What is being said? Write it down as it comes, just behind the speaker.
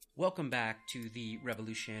Welcome back to the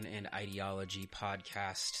Revolution and Ideology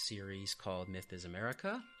podcast series called Myth is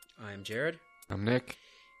America. I'm Jared. I'm Nick.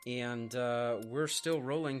 And we're still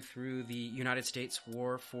rolling through the United States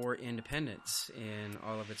War for Independence in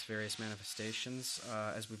all of its various manifestations,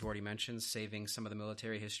 as we've already mentioned, saving some of the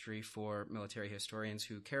military history for military historians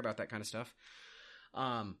who care about that kind of stuff.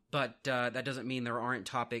 But that doesn't mean there aren't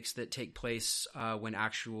topics that take place when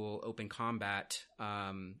actual open combat,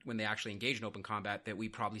 when they actually engage in open combat, that we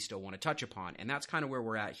probably still want to touch upon. And that's kind of where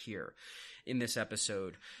we're at here in this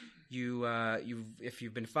episode. If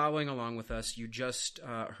you've been following along with us, you just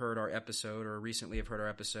heard our episode, or recently have heard our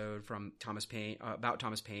episode from Thomas Paine, about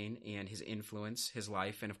Thomas Paine and his influence, his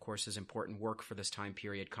life, and of course his important work for this time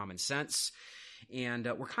period, Common Sense. And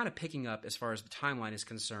we're kind of picking up, as far as the timeline is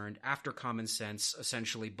concerned, after Common Sense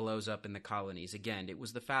essentially blows up in the colonies. Again, it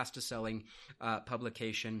was the fastest selling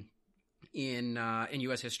publication in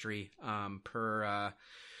U.S. history per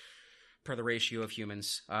the ratio of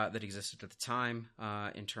humans that existed at the time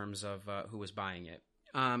in terms of who was buying it.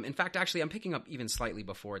 In fact, actually, I'm picking up even slightly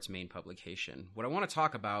before its main publication. What I want to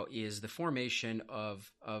talk about is the formation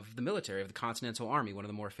of the military, of the Continental Army, one of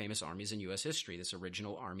the more famous armies in U.S. history, this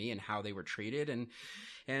original army, and how they were treated, and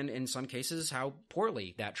in some cases, how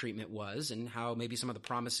poorly that treatment was, and how maybe some of the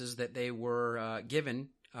promises that they were given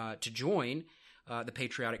to join the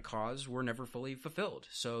patriotic cause were never fully fulfilled.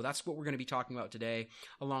 So that's what we're going to be talking about today,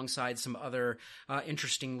 alongside some other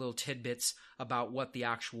interesting little tidbits about what the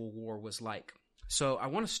actual war was like. So I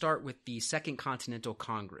want to start with the Second Continental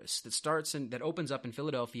Congress that opens up in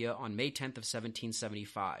Philadelphia on May 10th of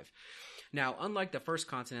 1775. Now, unlike the First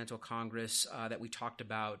Continental Congress that we talked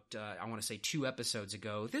about, I want to say 2 episodes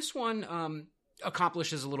ago, this one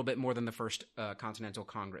accomplishes a little bit more than the First Continental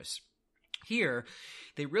Congress. Here,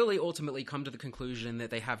 they really ultimately come to the conclusion that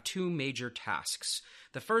they have 2 major tasks.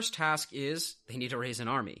 The first task is they need to raise an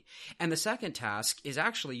army. And the second task is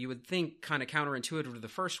actually, you would think, kind of counterintuitive to the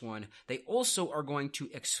first one. They also are going to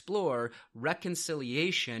explore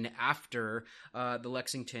reconciliation after the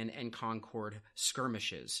Lexington and Concord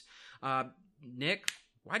skirmishes. Nick,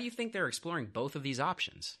 why do you think they're exploring both of these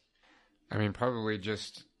options? I mean, probably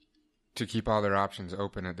just to keep all their options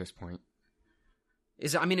open at this point.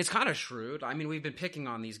 It's kind of shrewd. I mean, we've been picking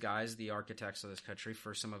on these guys, the architects of this country,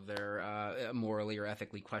 for some of their morally or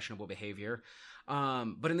ethically questionable behavior.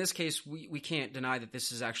 But in this case, we can't deny that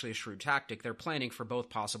this is actually a shrewd tactic. They're planning for both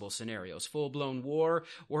possible scenarios, full-blown war,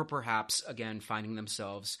 or perhaps, again, finding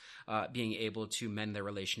themselves being able to mend their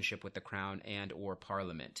relationship with the Crown and or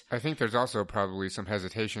Parliament. I think there's also probably some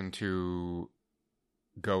hesitation to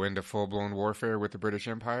go into full-blown warfare with the British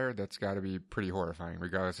Empire. That's got to be pretty horrifying,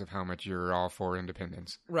 regardless of how much you're all for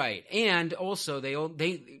independence. Right. And also, they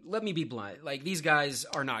let me be blunt, like, these guys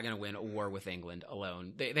are not going to win a war with England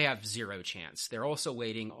alone. They have zero chance. They're also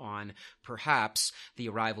waiting on, perhaps, the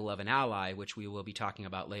arrival of an ally, which we will be talking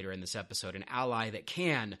about later in this episode, an ally that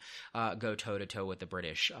can go toe-to-toe with the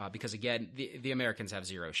British. Because, again, the Americans have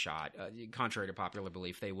zero shot. Contrary to popular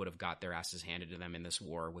belief, they would have got their asses handed to them in this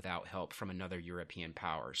war without help from another European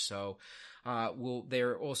power. So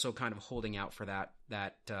they're also kind of holding out for that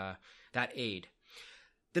aid.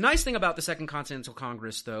 The nice thing about the Second Continental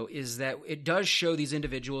Congress, though, is that it does show these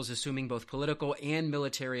individuals assuming both political and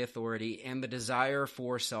military authority and the desire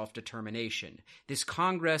for self-determination. This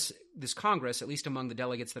Congress, at least among the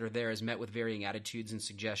delegates that are there, is met with varying attitudes and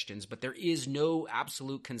suggestions, but there is no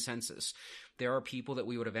absolute consensus. There are people that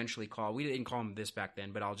we would eventually call, we didn't call them this back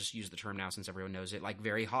then, but I'll just use the term now since everyone knows it, like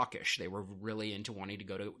very hawkish. They were really into wanting to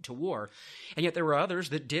go to war. And yet there were others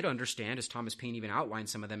that did understand, as Thomas Paine even outlined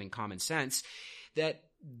some of them in Common Sense, that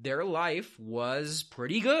their life was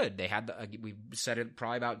pretty good. They had, we've said it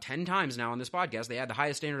probably about 10 times now on this podcast, they had the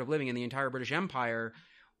highest standard of living in the entire British Empire.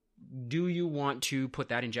 Do you want to put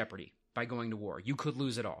that in jeopardy by going to war? You could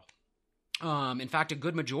lose it all. In fact, a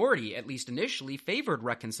good majority, at least initially, favored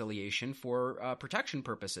reconciliation for protection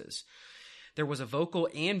purposes. There was a vocal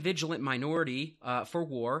and vigilant minority for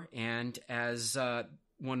war, and as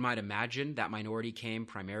one might imagine, that minority came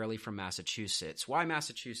primarily from Massachusetts. Why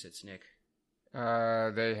Massachusetts, Nick?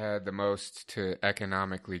 They had the most to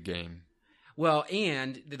economically gain. Well,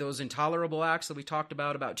 and those intolerable acts that we talked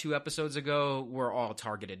about 2 episodes ago were all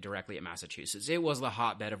targeted directly at Massachusetts. It was the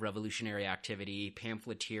hotbed of revolutionary activity,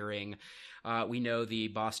 pamphleteering. We know the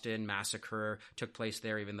Boston Massacre took place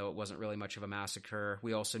there, even though it wasn't really much of a massacre.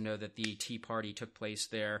 We also know that the Tea Party took place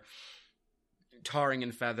there, tarring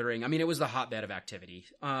and feathering. I mean, it was the hotbed of activity.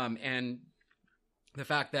 And the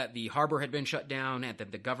fact that the harbor had been shut down and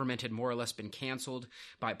that the government had more or less been canceled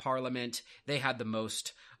by Parliament, they had the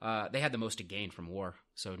most They had the most to gain from war.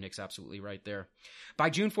 So Nick's absolutely right there. By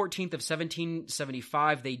June 14th of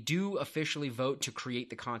 1775, they do officially vote to create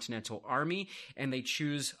the Continental Army, and they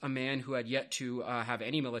choose a man who had yet to have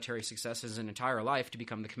any military success his entire life to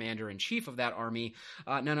become the commander-in-chief of that army,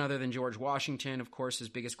 none other than George Washington. Of course, his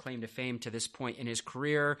biggest claim to fame to this point in his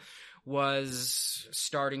career was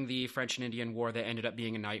starting the French and Indian War that ended up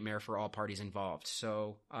being a nightmare for all parties involved.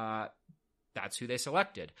 So that's who they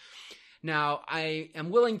selected. Now, I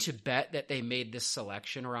am willing to bet that they made this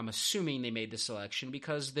selection, or I'm assuming they made this selection,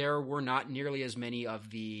 because there were not nearly as many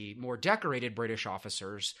of the more decorated British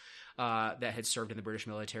officers that had served in the British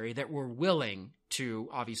military that were willing to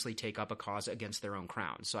obviously take up a cause against their own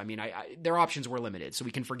crown. So, I mean, their options were limited, so we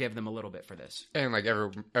can forgive them a little bit for this. And like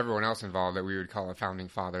everyone else involved that we would call a founding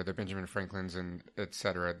father, the Benjamin Franklins and et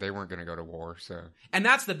cetera, they weren't going to go to war. So, and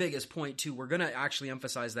that's the biggest point, too. We're going to actually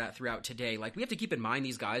emphasize that throughout today. Like, we have to keep in mind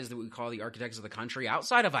these guys that we call the architects of the country,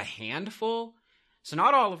 outside of a handful. So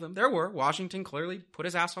not all of them. There were. Washington clearly put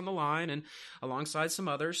his ass on the line, and alongside some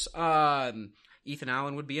others. Ethan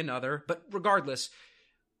Allen would be another. But regardless,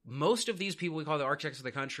 most of these people we call the architects of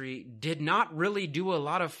the country did not really do a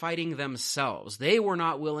lot of fighting themselves. They were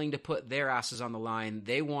not willing to put their asses on the line.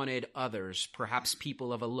 They wanted others, perhaps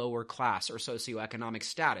people of a lower class or socioeconomic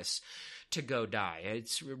status, to go die.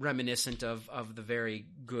 It's reminiscent of the very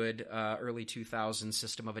good early 2000s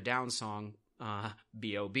System of a Down song,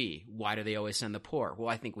 B.O.B. Why do they always send the poor? Well,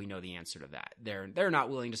 I think we know the answer to that. They're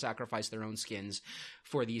not willing to sacrifice their own skins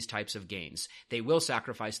for these types of gains. They will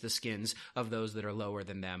sacrifice the skins of those that are lower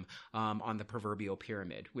than them on the proverbial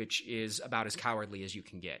pyramid, which is about as cowardly as you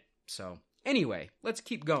can get. So anyway, let's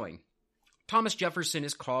keep going. Thomas Jefferson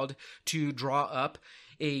is called to draw up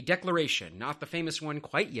a declaration, not the famous one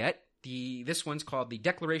quite yet. This one's called the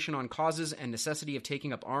Declaration on Causes and Necessity of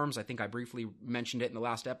Taking Up Arms. I think I briefly mentioned it in the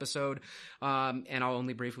last episode, and I'll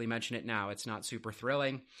only briefly mention it now. It's not super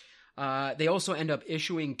thrilling. They also end up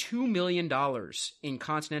issuing $2 million in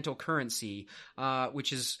continental currency,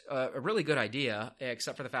 which is a really good idea,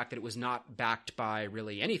 except for the fact that it was not backed by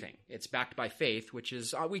really anything. It's backed by faith, which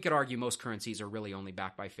is, we could argue most currencies are really only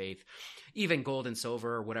backed by faith. Even gold and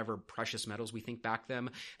silver or whatever precious metals we think back them,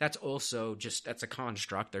 that's a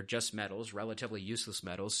construct. They're just metals, relatively useless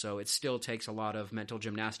metals, so it still takes a lot of mental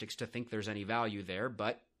gymnastics to think there's any value there,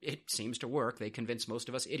 but it seems to work. They convince most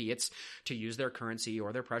of us idiots to use their currency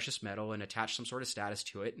or their precious metal and attach some sort of status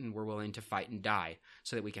to it, and we're willing to fight and die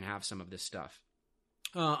so that we can have some of this stuff.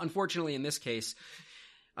 Unfortunately, in this case,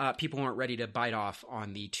 people weren't ready to bite off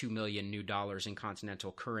on the $2 million new dollars in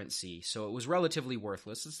continental currency, so it was relatively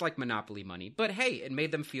worthless. It's like monopoly money, but hey, it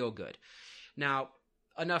made them feel good. Now,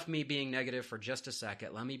 enough me being negative for just a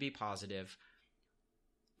second. Let me be positive.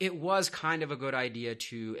 It was kind of a good idea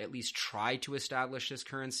to at least try to establish this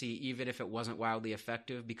currency, even if it wasn't wildly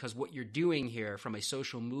effective, because what you're doing here from a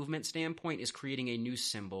social movement standpoint is creating a new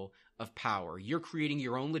symbol of power. You're creating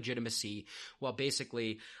your own legitimacy while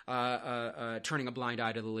basically turning a blind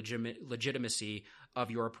eye to the legitimacy of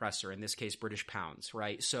your oppressor, in this case, British pounds,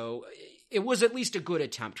 right? So it was at least a good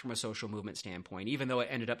attempt from a social movement standpoint, even though it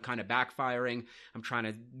ended up kind of backfiring. I'm trying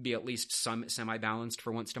to be at least semi-balanced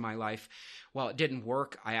for once in my life. While it didn't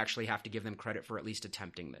work, I actually have to give them credit for at least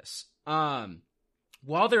attempting this.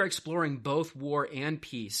 While they're exploring both war and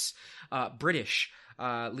peace, British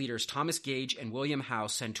leaders Thomas Gage and William Howe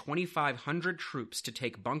send 2,500 troops to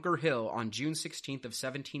take Bunker Hill on June 16th of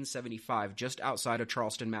 1775, just outside of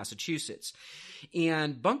Charleston, Massachusetts.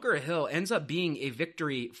 And Bunker Hill ends up being a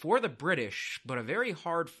victory for the British, but a very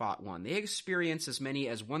hard-fought one. They experience as many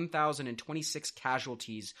as 1,026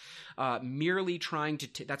 casualties, merely trying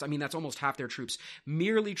to that's almost half their troops,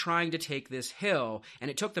 merely trying to take this hill, and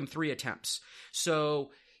it took them 3 attempts. So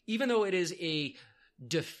even though it is a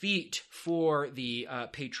defeat for the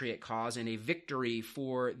Patriot cause and a victory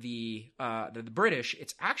for the British,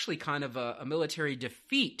 it's actually kind of a military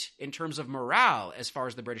defeat in terms of morale as far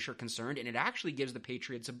as the British are concerned, and it actually gives the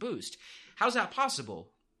Patriots a boost. How's that possible?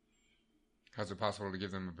 How's it possible to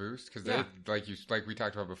give them a boost? Because they, like we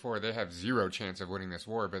talked about before, they have 0 chance of winning this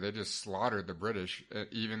war, but they just slaughtered the British,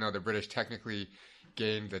 even though the British technically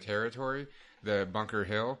gained the territory. The Bunker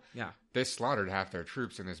Hill, they slaughtered half their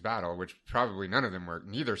troops in this battle, which probably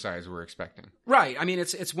neither sides were expecting. Right. I mean,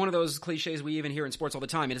 it's one of those cliches we even hear in sports all the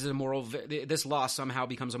time. It is this loss somehow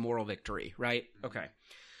becomes a moral victory, right? Okay.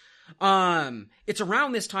 It's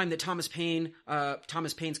around this time that Thomas Paine's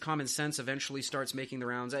Common Sense eventually starts making the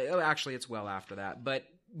rounds. Actually, it's well after that, but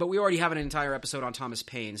we already have an entire episode on Thomas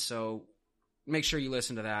Paine, so make sure you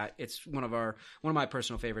listen to that. It's one of my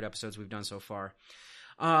personal favorite episodes we've done so far.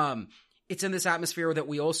 it's in this atmosphere that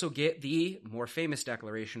we also get the more famous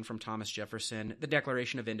declaration from Thomas Jefferson, the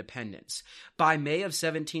Declaration of Independence. By May of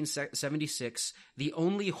 1776, the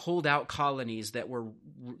only holdout colonies that were,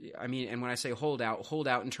 and when I say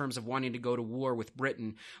holdout in terms of wanting to go to war with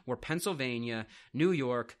Britain, were Pennsylvania, New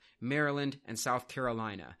York, Maryland, and South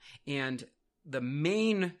Carolina. And the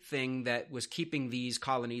main thing that was keeping these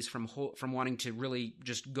colonies from wanting to really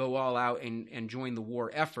just go all out and join the war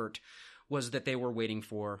effort was that they were waiting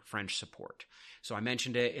for French support. So I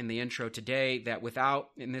mentioned it in the intro today that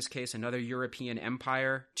without, in this case, another European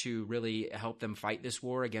empire to really help them fight this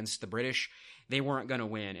war against the British, they weren't going to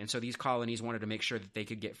win. And so these colonies wanted to make sure that they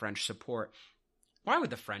could get French support. Why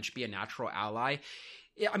would the French be a natural ally?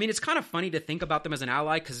 I mean, it's kind of funny to think about them as an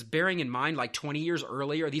ally because bearing in mind, like 20 years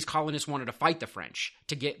earlier, these colonists wanted to fight the French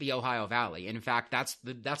to get the Ohio Valley. And in fact, that's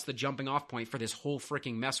the jumping off point for this whole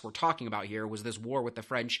freaking mess we're talking about here was this war with the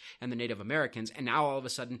French and the Native Americans. And now all of a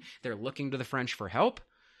sudden they're looking to the French for help.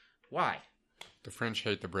 Why? The French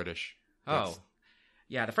hate the British.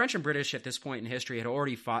 Yeah, the French and British at this point in history had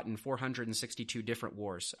already fought in 462 different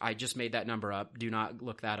wars. I just made that number up. Do not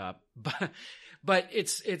look that up. But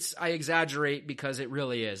it's I exaggerate because it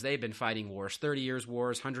really is. They've been fighting wars, 30 years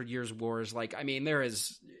wars, 100 years wars. Like, I mean, there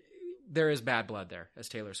is bad blood there, as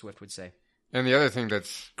Taylor Swift would say. And the other thing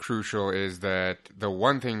that's crucial is that the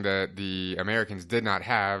one thing that the Americans did not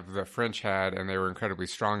have, the French had, and they were incredibly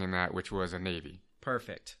strong in that, which was a navy.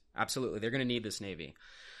 Perfect. Absolutely. They're going to need this navy.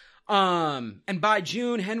 And by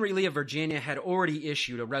June, Henry Lee of Virginia had already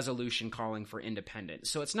issued a resolution calling for independence.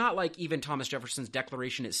 So it's not like even Thomas Jefferson's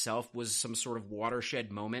declaration itself was some sort of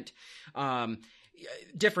watershed moment.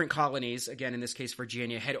 Different colonies, again, in this case,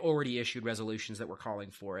 Virginia, had already issued resolutions that were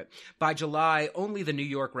calling for it. By July, only the New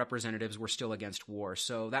York representatives were still against war.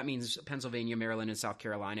 So that means Pennsylvania, Maryland, and South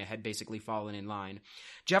Carolina had basically fallen in line.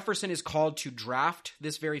 Jefferson is called to draft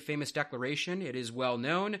this very famous declaration. It is well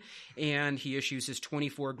known, and he issues his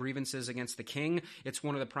 24 grievances against the king. It's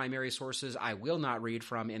one of the primary sources I will not read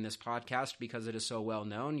from in this podcast because it is so well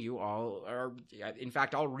known. You all are, in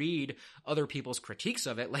fact, I'll read other people's critiques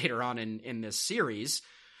of it later on in this series,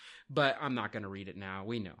 but I'm not going to read it now.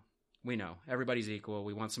 We know. Everybody's equal.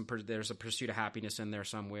 We want there's a pursuit of happiness in there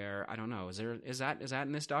somewhere. I don't know. Is that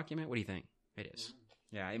in this document? What do you think? It is.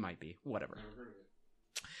 Yeah, it might be. Whatever.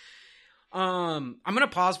 I'm going to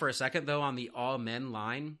pause for a second, though, on the all men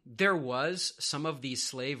line. There was some of the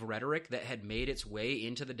slave rhetoric that had made its way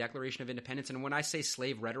into the Declaration of Independence. And when I say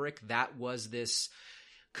slave rhetoric, that was this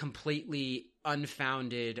completely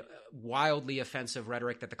unfounded, wildly offensive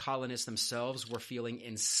rhetoric that the colonists themselves were feeling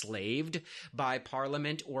enslaved by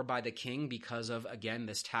Parliament or by the king because of, again,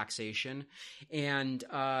 this taxation. And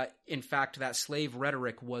in fact, that slave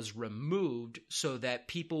rhetoric was removed so that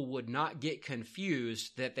people would not get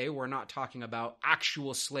confused that they were not talking about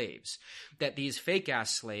actual slaves, that these fake-ass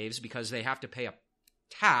slaves, because they have to pay a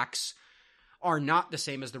tax, are not the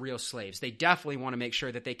same as the real slaves. They definitely want to make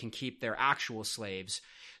sure that they can keep their actual slaves.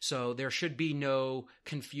 So there should be no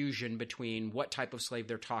confusion between what type of slave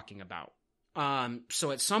they're talking about.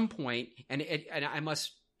 So at some point, and I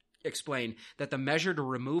must explain that the measure to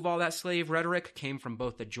remove all that slave rhetoric came from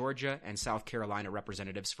both the Georgia and South Carolina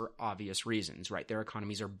representatives for obvious reasons, right? Their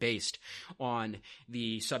economies are based on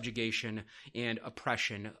the subjugation and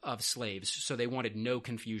oppression of slaves. So they wanted no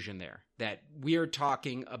confusion there, that we're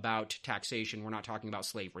talking about taxation. We're not talking about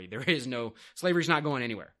slavery. Slavery's not going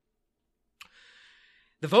anywhere.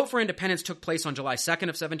 The vote for independence took place on July 2nd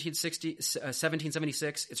of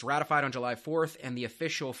 1776. It's ratified on July 4th, and the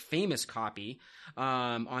official famous copy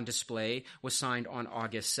on display was signed on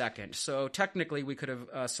August 2nd. So technically, we could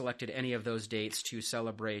have selected any of those dates to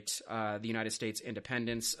celebrate the United States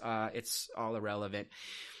independence. It's all irrelevant.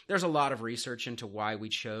 There's a lot of research into why we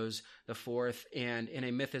chose the 4th, and in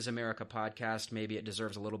a Myth is America podcast, maybe it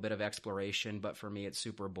deserves a little bit of exploration, but for me, it's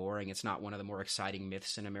super boring. It's not one of the more exciting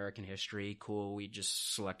myths in American history. Cool, we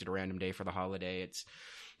just selected a random day for the holiday.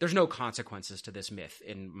 There's no consequences to this myth,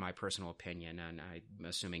 in my personal opinion, and I'm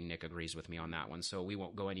assuming Nick agrees with me on that one, so we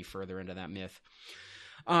won't go any further into that myth.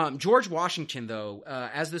 George Washington, though,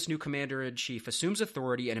 as this new commander-in-chief, assumes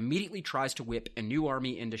authority and immediately tries to whip a new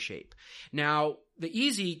army into shape. Now, the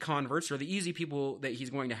easy converts, or the easy people that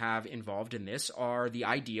he's going to have involved in this, are the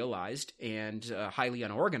idealized and highly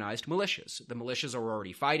unorganized militias. The militias are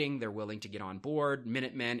already fighting. They're willing to get on board,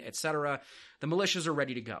 Minutemen, etc. The militias are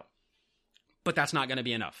ready to go. But that's not going to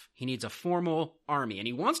be enough. He needs a formal army, and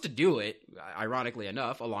he wants to do it, ironically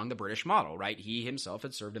enough, along the British model, right? He himself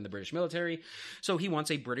had served in the British military, so he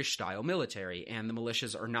wants a British-style military, and the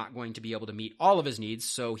militias are not going to be able to meet all of his needs,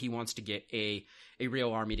 so he wants to get a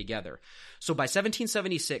real army together. So by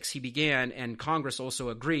 1776, he began, and Congress also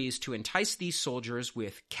agrees, to entice these soldiers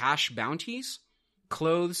with cash bounties,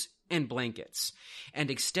 clothes, and blankets, and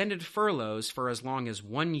extended furloughs for as long as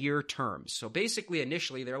 1-year terms. So basically,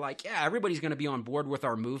 initially, they're like, yeah, everybody's going to be on board with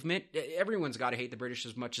our movement. Everyone's got to hate the British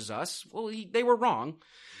as much as us. Well, they were wrong.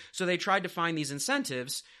 So they tried to find these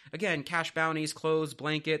incentives. Again, cash bounties, clothes,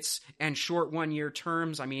 blankets, and short 1-year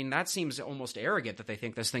terms. I mean, that seems almost arrogant that they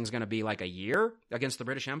think this thing's going to be like a year against the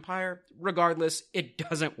British Empire. Regardless, it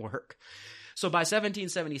doesn't work. So by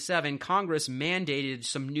 1777, Congress mandated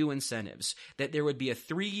some new incentives, that there would be a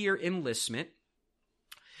 3-year enlistment,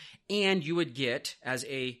 and you would get, as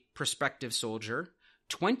a prospective soldier,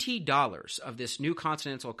 $20 of this new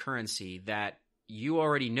continental currency that you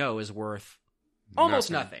already know is worth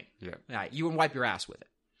almost nothing. Yeah. You would wipe your ass with it.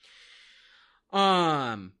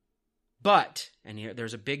 But, and here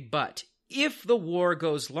there's a big but, if the war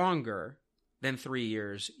goes longer than 3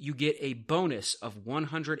 years, you get a bonus of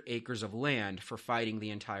 100 acres of land for fighting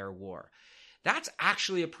the entire war. That's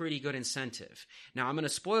actually a pretty good incentive. Now, I'm going to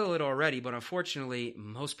spoil it already, but unfortunately,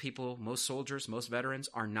 most people, most soldiers, most veterans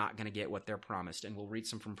are not going to get what they're promised. And we'll read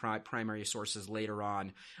some from primary sources later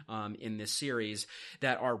on in this series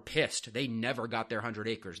that are pissed. They never got their 100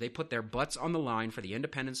 acres. They put their butts on the line for the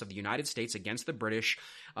independence of the United States against the British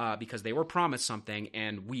because they were promised something,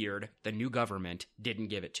 and weird, the new government didn't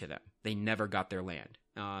give it to them. They never got their land.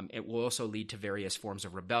 It will also lead to various forms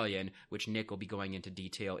of rebellion, which Nick will be going into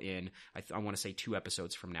detail in, I want to say, 2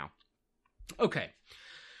 episodes from now. Okay.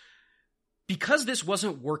 Because this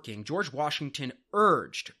wasn't working, George Washington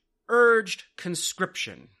urged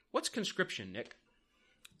conscription. What's conscription, Nick?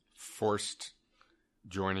 Forced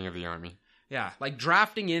joining of the army. Yeah, like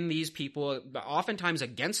drafting in these people, oftentimes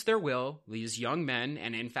against their will, these young men,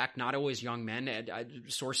 and in fact, not always young men.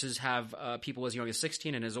 Sources have people as young as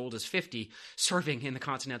 16 and as old as 50 serving in the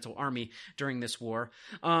Continental Army during this war.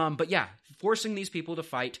 But yeah, forcing these people to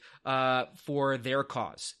fight for their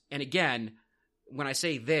cause. And again, when I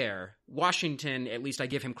say there, Washington, at least I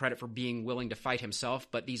give him credit for being willing to fight himself,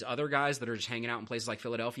 but these other guys that are just hanging out in places like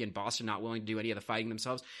Philadelphia and Boston, not willing to do any of the fighting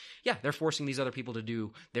themselves, yeah, they're forcing these other people to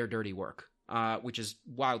do their dirty work. Which is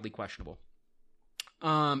wildly questionable.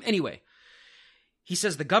 Anyway, he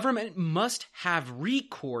says the government must have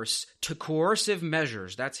recourse to coercive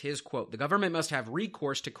measures. That's his quote. The government must have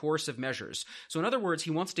recourse to coercive measures. So in other words,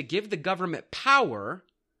 he wants to give the government power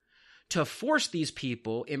to force these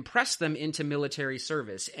people, impress them into military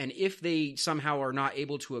service. And if they somehow are not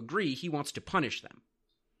able to agree, he wants to punish them.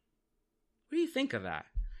 What do you think of that?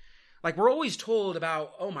 Like, we're always told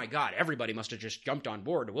about, oh my God, everybody must have just jumped on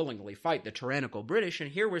board to willingly fight the tyrannical British. And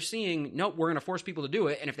here we're seeing, nope, we're going to force people to do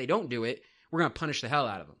it. And if they don't do it, we're going to punish the hell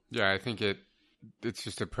out of them. Yeah, I think it's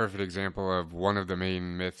just a perfect example of one of the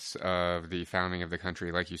main myths of the founding of the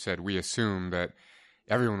country. Like you said, we assume that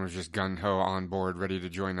everyone was just gung-ho on board, ready to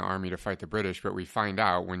join the army to fight the British. But we find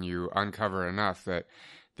out when you uncover enough that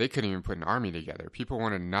they couldn't even put an army together. People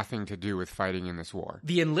wanted nothing to do with fighting in this war.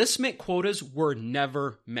 The enlistment quotas were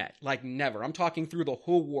never met. Like, never. I'm talking through the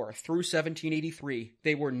whole war, through 1783.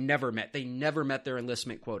 They were never met. They never met their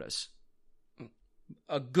enlistment quotas.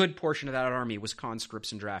 A good portion of that army was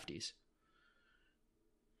conscripts and draftees.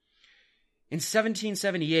 In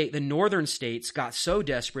 1778, the northern states got so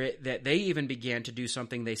desperate that they even began to do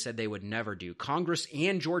something they said they would never do. Congress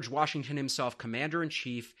and George Washington himself,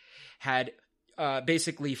 commander-in-chief, had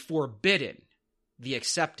basically forbidden the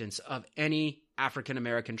acceptance of any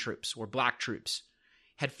African-American troops or black troops,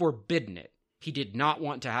 had forbidden it. He did not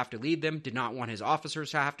want to have to lead them, did not want his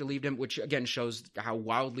officers to have to lead them, which again shows how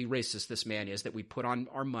wildly racist this man is, that we put on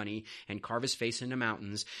our money and carve his face into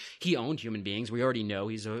mountains. He owned human beings. We already know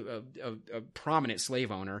he's a prominent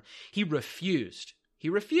slave owner. He refused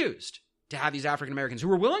to have these African-Americans who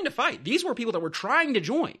were willing to fight. These were people that were trying to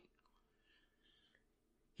join.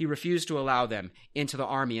 He refused to allow them into the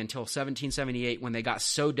army until 1778, when they got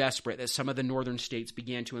so desperate that some of the northern states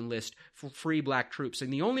began to enlist free black troops.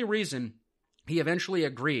 And the only reason he eventually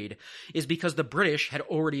agreed is because the British had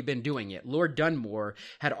already been doing it. Lord Dunmore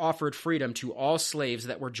had offered freedom to all slaves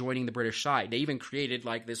that were joining the British side. They even created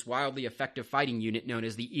like this wildly effective fighting unit known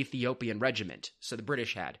as the Ethiopian Regiment. So the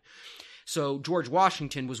British had. So George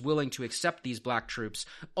Washington was willing to accept these black troops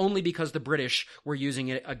only because the British were using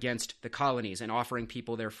it against the colonies and offering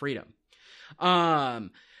people their freedom.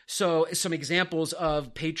 So some examples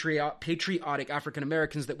of patriotic African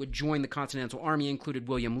Americans that would join the Continental Army included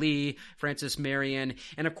William Lee, Francis Marion,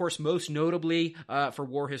 and of course most notably for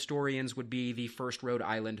war historians would be the 1st Rhode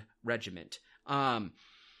Island Regiment. Why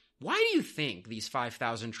do you think these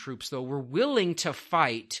 5,000 troops, though, were willing to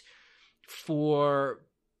fight for,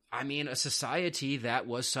 a society that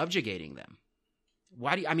was subjugating them?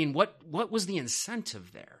 What was the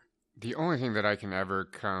incentive there? The only thing that I can ever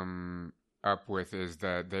come up with is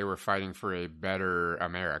that they were fighting for a better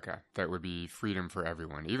America that would be freedom for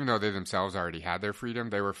everyone. Even though they themselves already had their freedom,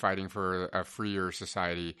 they were fighting for a freer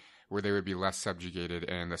society where they would be less subjugated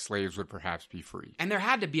and the slaves would perhaps be free. And there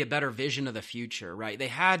had to be a better vision of the future, right? They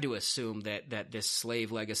had to assume that this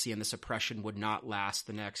slave legacy and this oppression would not last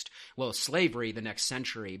slavery the next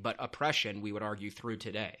century, but oppression, we would argue, through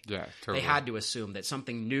today. Yeah, totally. They had to assume that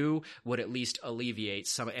something new would at least alleviate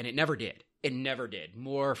some, and it never did. It never did.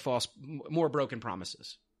 More broken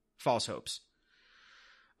promises, false hopes.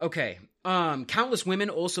 Okay. Countless women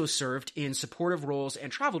also served in supportive roles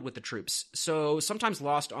and traveled with the troops. So sometimes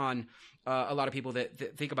lost on a lot of people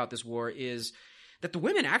that think about this war is that the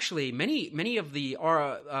women actually, many of the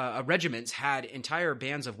regiments had entire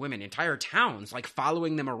bands of women, entire towns, like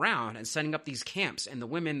following them around and setting up these camps. And the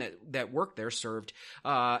women that worked there served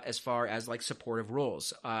as far as like supportive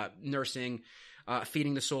roles, nursing,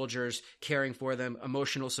 feeding the soldiers, caring for them,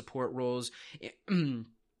 emotional support roles.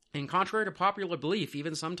 And contrary to popular belief,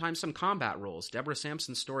 even sometimes some combat roles. Deborah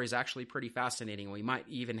Sampson's story is actually pretty fascinating. We might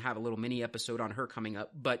even have a little mini episode on her coming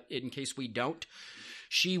up, but in case we don't,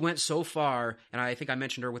 she went so far, and I think I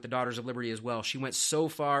mentioned her with the Daughters of Liberty as well, she went so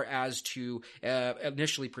far as to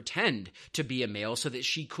initially pretend to be a male so that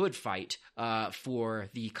she could fight for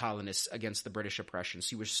the colonists against the British oppression.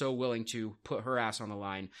 She was so willing to put her ass on the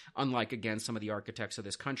line, unlike, again, some of the architects of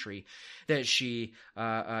this country, that she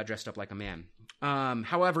dressed up like a man.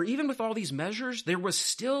 However, even with all these measures, there was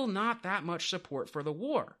still not that much support for the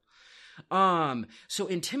war. So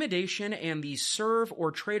intimidation and the serve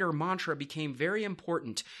or traitor mantra became very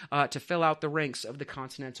important to fill out the ranks of the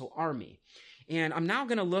Continental Army. And I'm now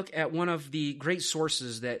going to look at one of the great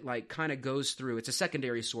sources that kind of goes through, it's a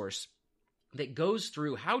secondary source, that goes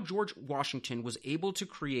through how George Washington was able to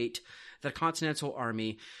create the Continental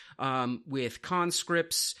Army with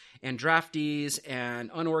conscripts and draftees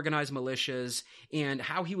and unorganized militias, and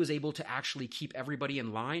how he was able to actually keep everybody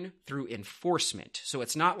in line through enforcement. So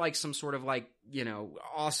it's not like some sort of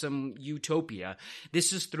awesome utopia.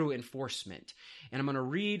 This is through enforcement. And I'm going to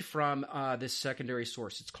read from this secondary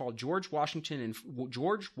source. It's called George Washington's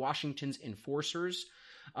Enforcers,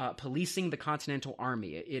 Policing the Continental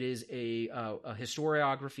Army. It is a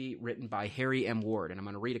historiography written by Harry M. Ward, and I'm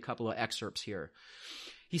going to read a couple of excerpts here.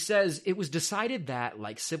 He says, it was decided that,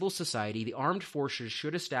 like civil society, the armed forces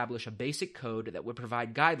should establish a basic code that would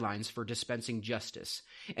provide guidelines for dispensing justice.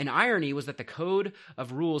 An irony was that the code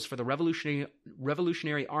of rules for the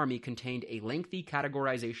Revolutionary Army contained a lengthy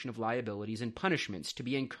categorization of liabilities and punishments to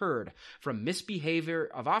be incurred from misbehavior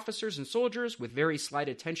of officers and soldiers, with very slight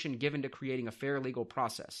attention given to creating a fair legal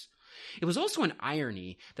process. It was also an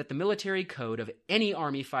irony that the military code of any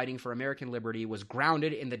army fighting for American liberty was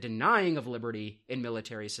grounded in the denying of liberty in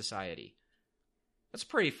military society. That's a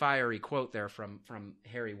pretty fiery quote there from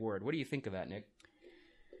Harry Ward. What do you think of that, Nick?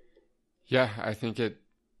 Yeah, I think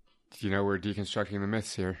we're deconstructing the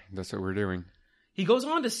myths here. That's what we're doing. He goes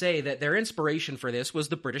on to say that their inspiration for this was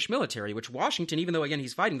the British military, which Washington, even though, again,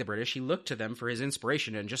 he's fighting the British, he looked to them for his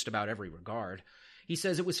inspiration in just about every regard. He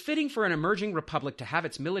says it was fitting for an emerging republic to have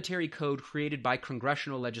its military code created by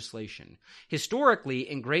congressional legislation. Historically,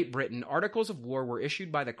 in Great Britain, articles of war were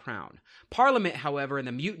issued by the Crown. Parliament, however, in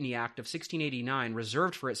the Mutiny Act of 1689,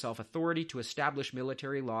 reserved for itself authority to establish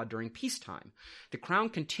military law during peacetime. The Crown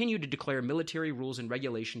continued to declare military rules and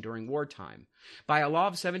regulation during wartime. By a law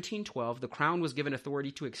of 1712, the Crown was given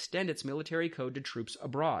authority to extend its military code to troops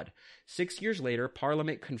abroad. 6 years later,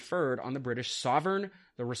 Parliament conferred on the British sovereign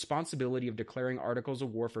the responsibility of declaring articles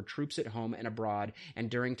of war for troops at home and abroad and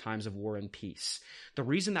during times of war and peace. The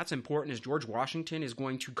reason that's important is George Washington is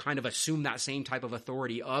going to kind of assume that same type of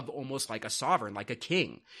authority of almost like a sovereign, like a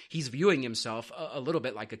king. He's viewing himself a little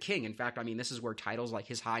bit like a king. In fact, this is where titles like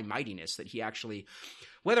His High Mightiness, that he actually,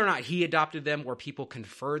 whether or not he adopted them or people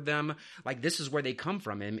conferred them, this is where they come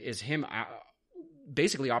from him, is him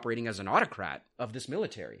basically operating as an autocrat of this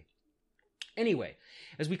military. Anyway,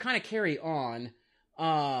 as we kind of carry on,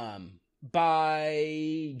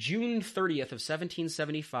 by June 30th of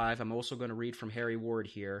 1775, I'm also going to read from Harry Ward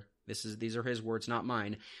here. These are his words, not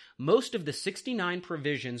mine. Most of the 69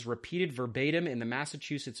 provisions repeated verbatim in the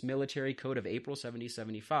Massachusetts Military Code of April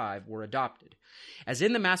 1775 were adopted. As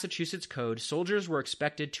in the Massachusetts Code, soldiers were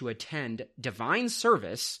expected to attend divine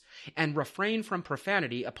service and refrain from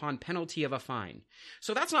profanity upon penalty of a fine.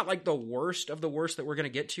 So that's not like the worst of the worst that we're going to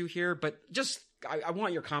get to here, but just I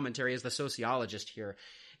want your commentary as the sociologist here.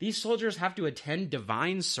 These soldiers have to attend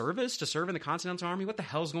divine service to serve in the Continental Army? What the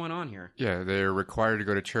hell's going on here? Yeah, they're required to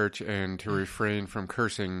go to church and to refrain from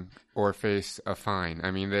cursing or face a fine. I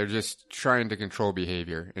mean, they're just trying to control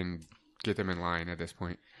behavior and get them in line at this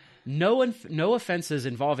point. No offenses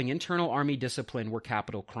involving internal Army discipline were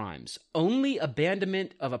capital crimes. Only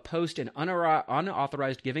abandonment of a post and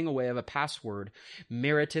unauthorized giving away of a password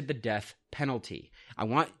merited the death penalty. I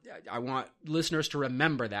want listeners to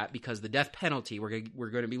remember that, because the death penalty, we're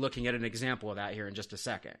going to be looking at an example of that here in just a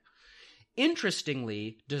second.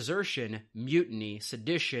 Interestingly, desertion, mutiny,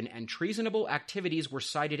 sedition, and treasonable activities were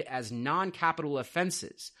cited as non-capital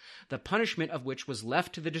offenses, the punishment of which was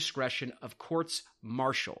left to the discretion of courts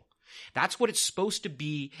martial. That's what it's supposed to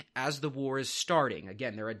be as the war is starting.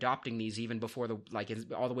 Again, they're adopting these even before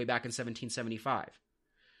all the way back in 1775.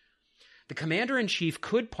 The commander-in-chief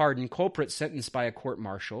could pardon culprits sentenced by a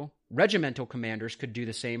court-martial. Regimental commanders could do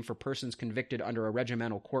the same for persons convicted under a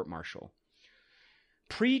regimental court-martial.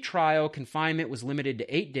 Pre-trial confinement was limited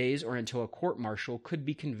to 8 days or until a court-martial could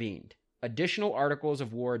be convened. Additional articles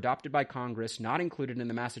of war adopted by Congress, not included in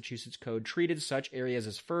the Massachusetts Code, treated such areas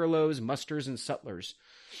as furloughs, musters, and sutlers.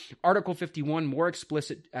 Article 51, more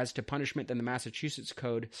explicit as to punishment than the Massachusetts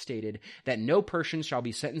Code, stated that no person shall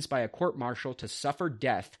be sentenced by a court-martial to suffer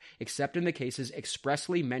death except in the cases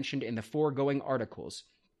expressly mentioned in the foregoing articles.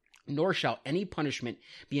 Nor shall any punishment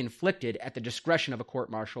be inflicted at the discretion of a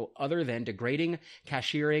court-martial other than degrading,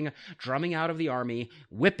 cashiering, drumming out of the army,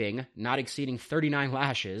 whipping, not exceeding 39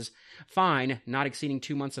 lashes, fine, not exceeding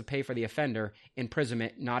 2 months of pay for the offender,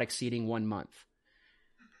 imprisonment, not exceeding 1 month.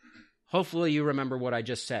 Hopefully you remember what I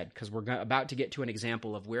just said, because we're about to get to an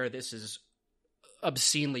example of where this is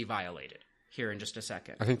obscenely violated here in just a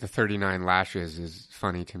second. I think the 39 lashes is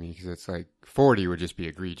funny to me, because it's like 40 would just be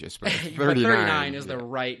egregious, but 39 is the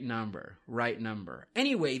right number. Right number.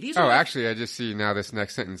 Anyway, these are... Oh, actually, I just see now this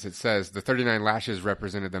next sentence. It says the 39 lashes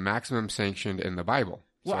represented the maximum sanctioned in the Bible.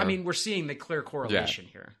 Well, I mean, we're seeing the clear correlation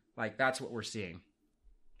here. Like, that's what we're seeing.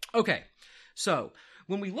 Okay, so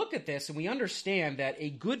when we look at this and we understand that a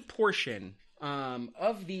good portion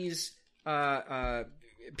of these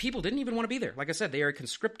people didn't even want to be there. Like I said, they are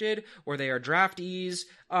conscripted or they are draftees.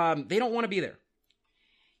 They don't want to be there.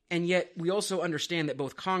 And yet we also understand that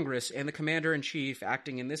both Congress and the commander-in-chief,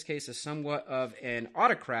 acting in this case as somewhat of an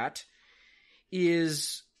autocrat,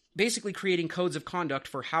 is basically creating codes of conduct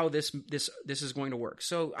for how this is going to work.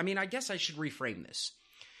 So, I mean, I guess I should reframe this.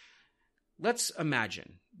 Let's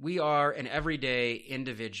imagine we are an everyday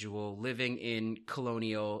individual living in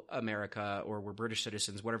colonial America, or we're British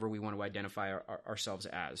citizens, whatever we want to identify ourselves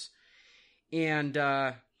as. And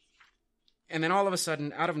then all of a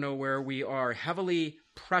sudden, out of nowhere, we are heavily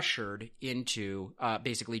pressured into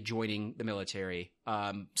basically joining the military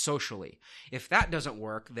socially. If that doesn't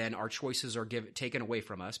work, then our choices are taken away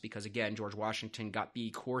from us because, again, George Washington got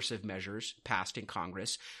the coercive measures passed in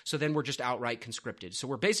Congress. So then we're just outright conscripted. So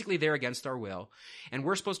we're basically there against our will, and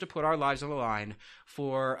we're supposed to put our lives on the line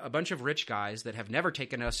for a bunch of rich guys that have never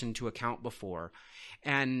taken us into account before.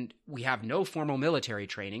 And we have no formal military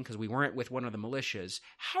training because we weren't with one of the militias.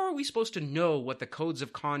 How are we supposed to know what the codes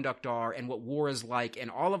of conduct are and what war is like and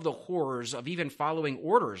all of the horrors of even following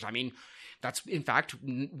orders? I mean, in fact,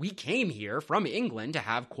 we came here from England to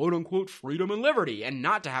have quote-unquote freedom and liberty and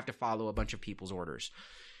not to have to follow a bunch of people's orders.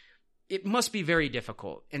 It must be very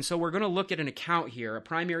difficult. And so we're going to look at an account here, a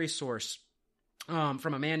primary source,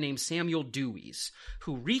 from a man named Samuel Dewey's,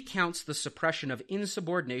 who recounts the suppression of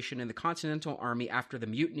insubordination in the Continental Army after the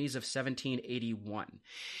mutinies of 1781.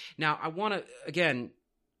 Now, I want to, again,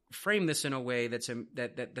 frame this in a way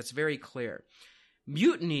that's very clear.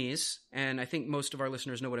 Mutinies, and I think most of our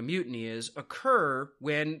listeners know what a mutiny is, occur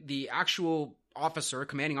when the actual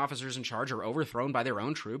commanding officers in charge are overthrown by their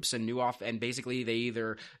own troops and basically they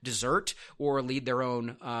either desert or lead their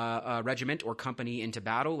own regiment or company into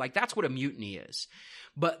battle. Like, that's what a mutiny is.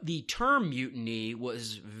 But the term mutiny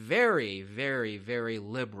was very, very, very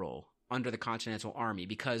liberal under the Continental Army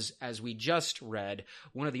because, as we just read,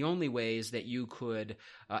 one of the only ways that you could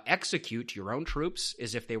execute your own troops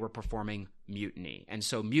is if they were performing mutiny. And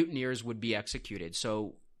so mutineers would be executed.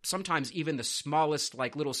 So sometimes even the smallest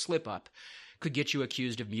little slip-up could get you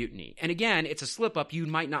accused of mutiny. And again, it's a slip-up you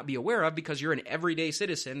might not be aware of because you're an everyday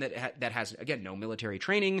citizen that has, again, no military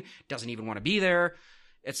training, doesn't even want to be there,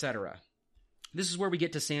 etc. This is where we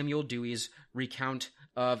get to Samuel Dewey's recount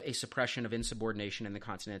of a suppression of insubordination in the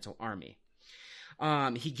Continental Army.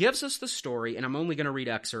 He gives us the story, and I'm only going to read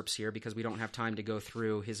excerpts here because we don't have time to go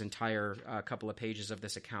through his entire couple of pages of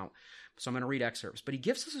this account. So I'm going to read excerpts. But he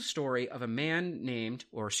gives us a story of a man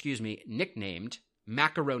nicknamed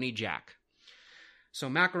Macaroni Jack. So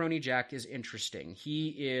Macaroni Jack is interesting.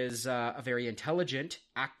 He is a very intelligent,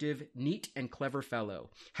 active, neat, and clever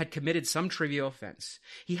fellow. Had committed some trivial offense.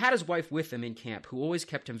 He had his wife with him in camp, who always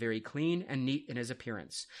kept him very clean and neat in his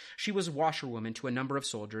appearance. She was washerwoman to a number of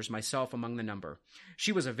soldiers, myself among the number.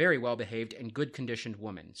 She was a very well-behaved and good-conditioned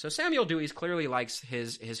woman. So Samuel Dewey clearly likes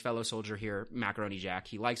his fellow soldier here, Macaroni Jack.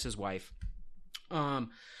 He likes his wife. And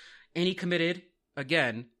he committed,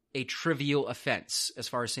 again, a trivial offense as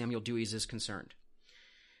far as Samuel Dewey's is concerned.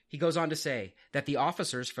 He goes on to say that the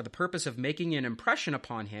officers, for the purpose of making an impression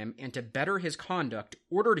upon him and to better his conduct,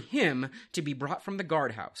 ordered him to be brought from the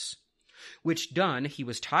guardhouse. Which done, he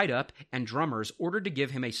was tied up, and drummers ordered to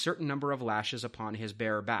give him a certain number of lashes upon his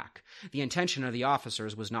bare back. The intention of the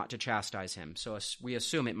officers was not to chastise him, so we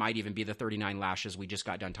assume it might even be the 39 lashes we just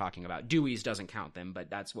got done talking about. Dewey's doesn't count them, but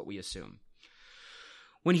that's what we assume.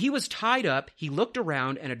 When he was tied up, he looked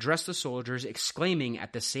around and addressed the soldiers, exclaiming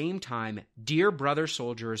at the same time, "Dear brother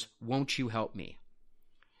soldiers, won't you help me?"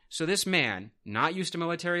 So this man, not used to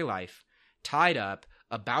military life, tied up,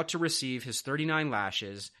 about to receive his 39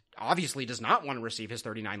 lashes, obviously does not want to receive his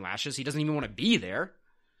 39 lashes. He doesn't even want to be there.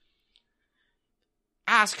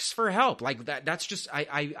 Asks for help. Like that's just,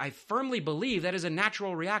 I firmly believe that is a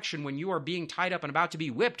natural reaction when you are being tied up and about to be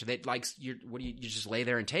whipped. That like, you just lay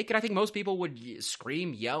there and take it? I think most people would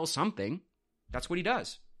scream, yell, something. That's what he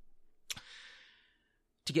does.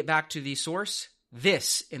 To get back to the source,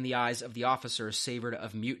 this, in the eyes of the officers, savored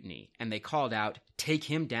of mutiny, and they called out, "Take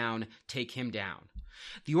him down, take him down."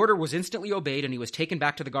 The order was instantly obeyed, and he was taken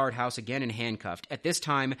back to the guardhouse again and handcuffed. At this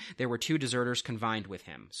time, there were 2 deserters confined with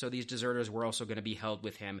him. So these deserters were also going to be held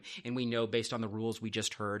with him, and we know, based on the rules we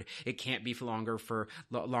just heard, it can't be for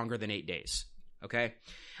longer than 8 days. Okay?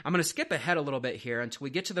 I'm going to skip ahead a little bit here until we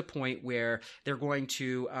get to the point where they're going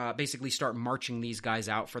to basically start marching these guys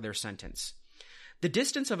out for their sentence. The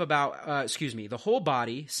distance of the whole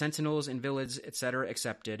body, sentinels, invalids, etc.,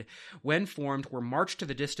 excepted, when formed, were marched to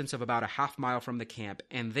the distance of about a half mile from the camp,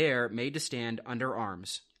 and there made to stand under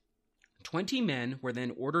arms. 20 men were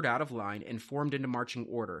then ordered out of line and formed into marching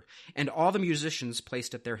order, and all the musicians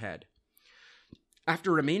placed at their head.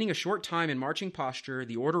 After remaining a short time in marching posture,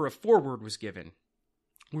 the order of forward was given.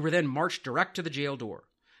 We were then marched direct to the jail door.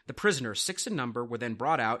 The prisoners, 6 in number, were then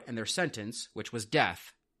brought out, and their sentence, which was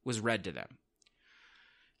death, was read to them.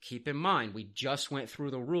 Keep in mind, we just went through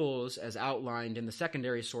the rules as outlined in the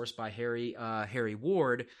secondary source by Harry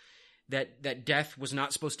Ward, that death was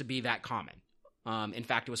not supposed to be that common. In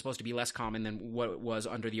fact, it was supposed to be less common than what it was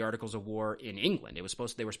under the Articles of War in England. They were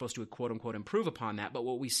supposed to quote unquote improve upon that. But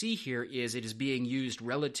what we see here is it is being used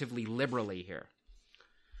relatively liberally here.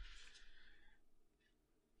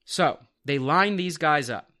 So they line these guys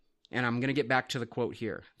up. And I'm going to get back to the quote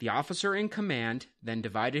here. The officer in command then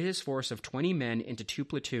divided his force of 20 men into 2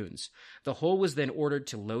 platoons. The whole was then ordered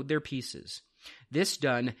to load their pieces. This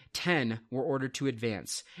done, 10 were ordered to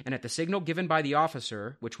advance, and at the signal given by the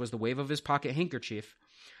officer, which was the wave of his pocket handkerchief,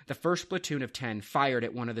 the first platoon of 10 fired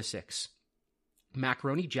at one of the 6.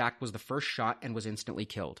 Macaroni Jack was the first shot and was instantly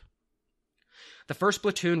killed. The first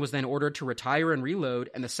platoon was then ordered to retire and reload,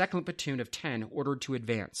 and the second platoon of 10 ordered to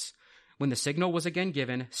advance. When the signal was again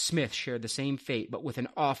given, Smith shared the same fate, but with an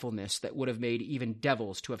awfulness that would have made even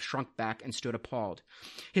devils to have shrunk back and stood appalled.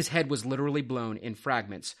 His head was literally blown in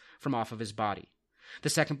fragments from off of his body.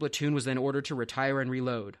 The second platoon was then ordered to retire and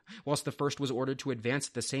reload, whilst the first was ordered to advance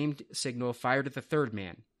at the same signal, fired at the third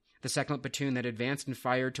man. The second platoon then advanced and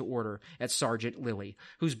fired to order at Sergeant Lilly,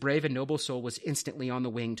 whose brave and noble soul was instantly on the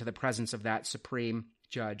wing to the presence of that supreme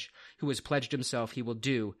judge, who has pledged himself he will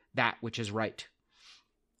do that which is right.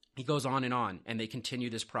 He goes on, and they continue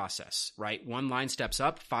this process, right? One line steps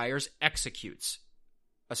up, fires, executes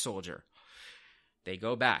a soldier. They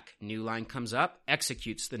go back. New line comes up,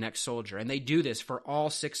 executes the next soldier. And they do this for all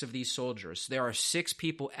 6 of these soldiers. There are 6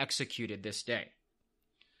 people executed this day.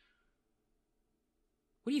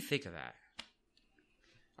 What do you think of that?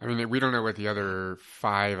 I mean, we don't know what the other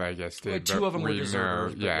 5, I guess, did. Well, 2 of them were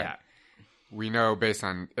deserters, but yeah. We know, based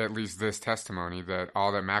on at least this testimony, that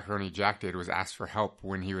all that Macaroni Jack did was ask for help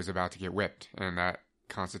when he was about to get whipped. And that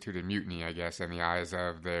constituted mutiny, I guess, in the eyes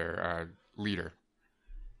of their leader.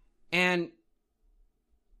 And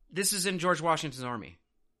this is in George Washington's army.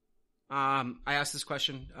 I asked this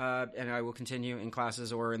question, and I will continue in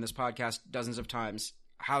classes or in this podcast dozens of times.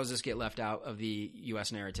 how does this get left out of the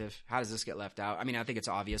U.S. narrative? How does this get left out? I mean, I think it's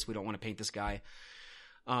obvious. We don't want to paint this guy,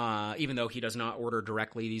 even though he does not order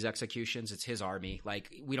directly these executions. It's his army.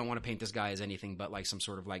 Like, we don't want to paint this guy as anything but like some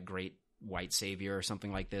sort of like great white savior or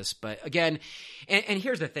something like this. But again, and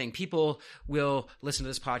here's the thing, people will listen to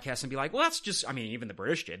this podcast and be like, well, that's just, I mean, even the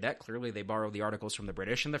British did that. Clearly they borrowed the articles from the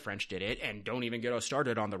British, and the French did it, and don't even get us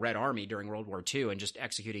started on the Red Army during World War II and just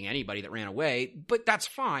executing anybody that ran away. But that's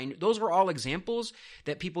fine. Those were all examples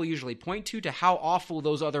that people usually point to how awful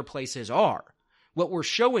those other places are. What we're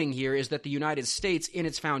showing here is that the United States in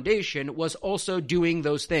its foundation was also doing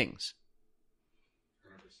those things.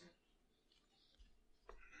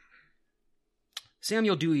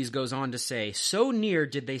 Samuel Dewey goes on to say, so near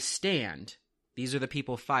did they stand, these are the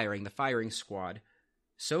people firing, the firing squad,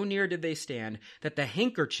 so near did they stand that the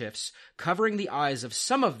handkerchiefs covering the eyes of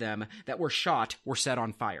some of them that were shot were set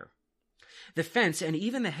on fire. The fence and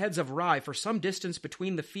even the heads of rye for some distance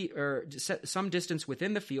between some distance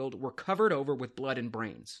within the field were covered over with blood and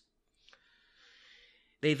brains.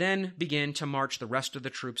 They then begin to march the rest of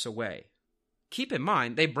the troops away. Keep in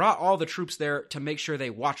mind, they brought all the troops there to make sure they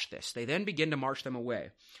watched this. They then begin to march them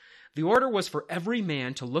away. The order was for every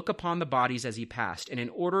man to look upon the bodies as he passed, and in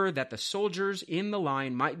order that the soldiers in the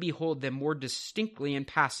line might behold them more distinctly in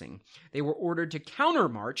passing, they were ordered to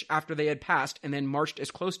countermarch after they had passed, and then marched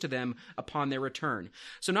as close to them upon their return.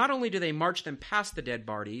 So not only do they march them past the dead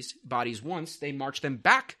bodies once, they march them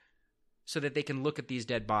back so that they can look at these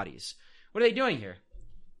dead bodies. What are they doing here?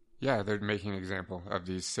 Yeah, they're making an example of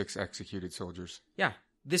these 6 executed soldiers. Yeah,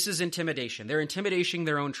 this is intimidation. They're intimidating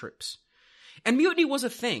their own troops. And mutiny was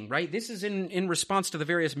a thing, right? This is in response to the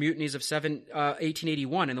various mutinies of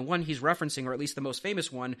 1881, and the one he's referencing, or at least the most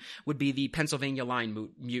famous one, would be the Pennsylvania Line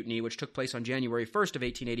Mutiny, which took place on January 1st of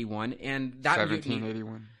 1881, and that 1781?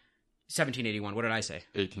 1781, what did I say?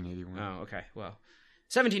 1881. Oh, okay, well...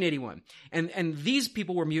 1781. And these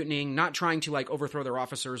people were mutinying, not trying to like overthrow their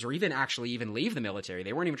officers or even actually even leave the military.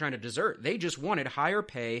 They weren't even trying to desert. They just wanted higher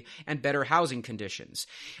pay and better housing conditions.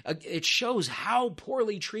 It shows how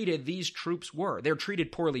poorly treated these troops were. They're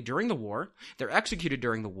treated poorly during the war. They're executed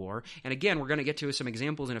during the war. And again, we're going to get to some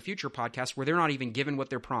examples in a future podcast where they're not even given what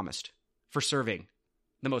they're promised for serving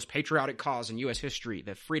the most patriotic cause in U.S. history,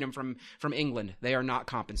 the freedom from England. They are not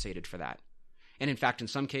compensated for that. And in fact, in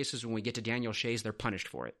some cases, when we get to Daniel Shays, they're punished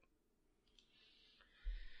for it.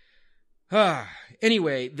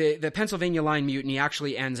 Anyway, the Pennsylvania Line Mutiny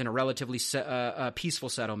actually ends in a relatively peaceful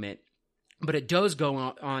settlement, but it does go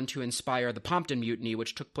on to inspire the Pompton Mutiny,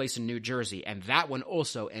 which took place in New Jersey, and that one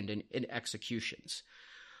also ended in executions.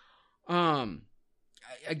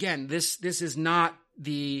 Again, this is not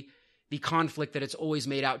the conflict that it's always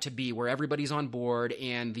made out to be, where everybody's on board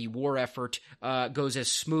and the war effort goes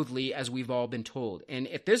as smoothly as we've all been told. And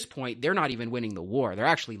at this point, they're not even winning the war. They're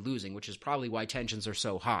actually losing, which is probably why tensions are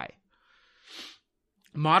so high.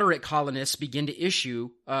 Moderate colonists begin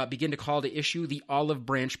to call to issue the Olive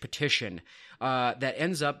Branch Petition. That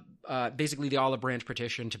ends up, basically the Olive Branch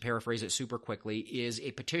Petition, to paraphrase it super quickly, is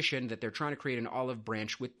a petition that they're trying to create an olive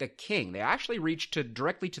branch with the king. They actually reach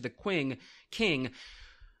directly to the king,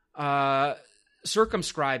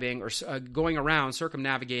 circumscribing or going around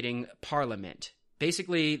circumnavigating Parliament.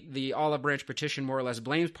 Basically, the Olive Branch Petition more or less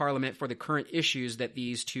blames Parliament for the current issues that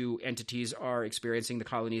these two entities are experiencing, the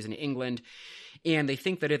colonies in England, and they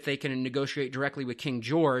think that if they can negotiate directly with King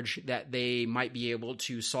George, that they might be able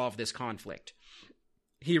to solve this conflict.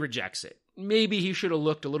 He rejects it. Maybe he should have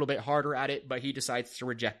looked a little bit harder at it, but he decides to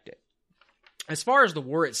reject it. As far as the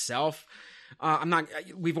war itself,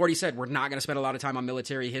 we've already said we're not going to spend a lot of time on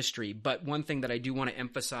military history, but one thing that I do want to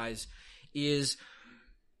emphasize is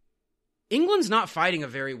England's not fighting a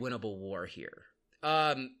very winnable war here.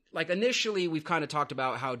 Like initially, we've kind of talked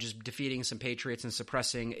about how just defeating some patriots and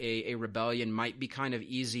suppressing a rebellion might be kind of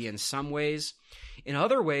easy in some ways. In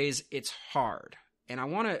other ways, it's hard. And I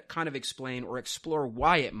want to kind of explain or explore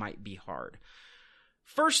why it might be hard.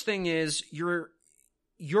 First thing is,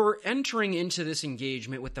 you're entering into this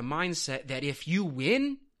engagement with the mindset that if you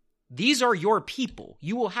win, these are your people.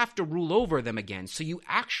 You will have to rule over them again. So you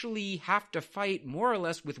actually have to fight more or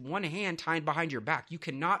less with one hand tied behind your back. You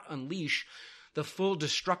cannot unleash the full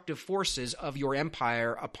destructive forces of your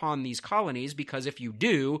empire upon these colonies, because if you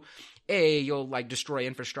do, you'll like destroy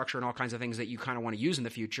infrastructure and all kinds of things that you kind of want to use in the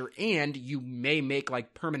future, and you may make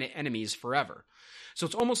like permanent enemies forever. So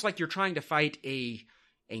it's almost like you're trying to fight a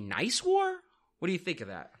nice war. What do you think of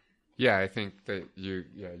that? Yeah, I think that you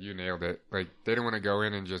nailed it. Like, they don't want to go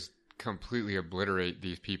in and just completely obliterate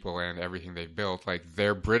these people and everything they've built. Like,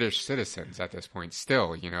 they're British citizens at this point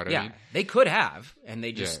still, you know what I mean? Yeah, they could have, and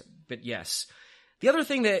they just, but yes. The other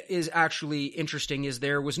thing that is actually interesting is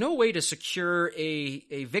there was no way to secure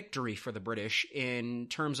a victory for the British in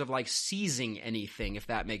terms of like seizing anything, if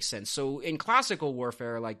that makes sense. So in classical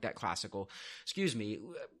warfare, around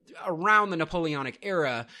the Napoleonic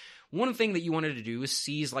era, one thing that you wanted to do is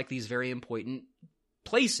seize like these very important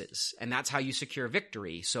places, and that's how you secure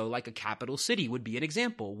victory. So like a capital city would be an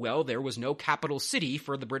example. Well, there was no capital city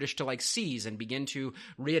for the British to like seize and begin to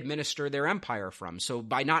re-administer their empire from. So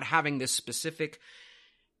by not having this specific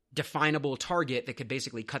definable target that could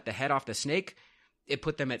basically cut the head off the snake, it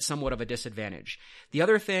put them at somewhat of a disadvantage. The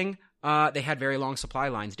other thing, they had very long supply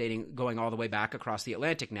lines going all the way back across the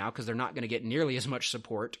Atlantic now, because they're not going to get nearly as much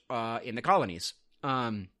support in the colonies.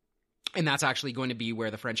 And that's actually going to be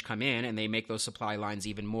where the French come in, and they make those supply lines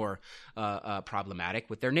even more problematic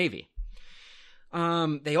with their navy.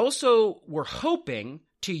 They also were hoping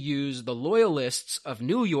to use the Loyalists of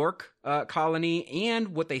New York colony and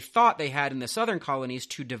what they thought they had in the southern colonies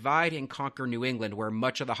to divide and conquer New England, where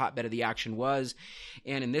much of the hotbed of the action was.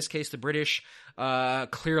 And in this case, the British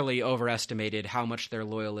clearly overestimated how much their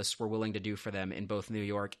Loyalists were willing to do for them in both New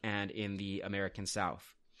York and in the American South.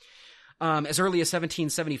 As early as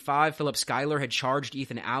 1775, Philip Schuyler had charged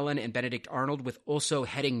Ethan Allen and Benedict Arnold with also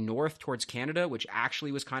heading north towards Canada, which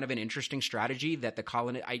actually was kind of an interesting strategy that the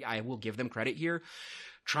colony, I will give them credit here,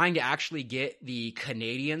 trying to actually get the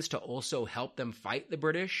Canadians to also help them fight the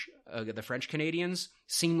British, the French Canadians,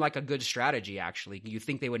 seemed like a good strategy, actually. You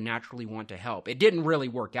think they would naturally want to help. It didn't really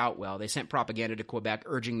work out well. They sent propaganda to Quebec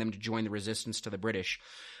urging them to join the resistance to the British.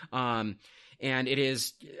 And it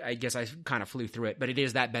is, I guess I kind of flew through it, but it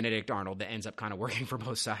is that Benedict Arnold that ends up kind of working for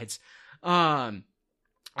both sides. Allen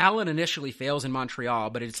initially fails in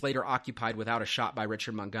Montreal, but it's later occupied without a shot by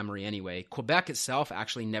Richard Montgomery anyway. Quebec itself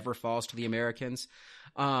actually never falls to the Americans.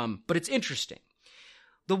 But it's interesting.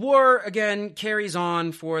 The war, again, carries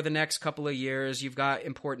on for the next couple of years. You've got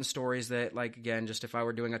important stories that, like, again, just if I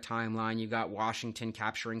were doing a timeline, you've got Washington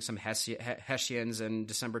capturing some Hessians in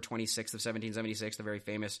December 26th of 1776, the very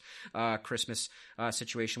famous Christmas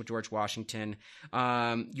situation with George Washington.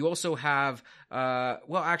 You also have,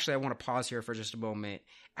 actually, I want to pause here for just a moment.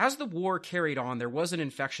 As the war carried on, there was an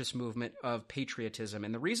infectious movement of patriotism.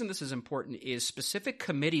 And the reason this is important is specific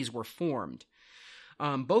committees were formed.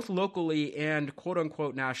 Both locally and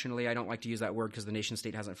quote-unquote nationally. I don't like to use that word because the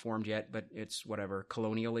nation-state hasn't formed yet, but it's whatever.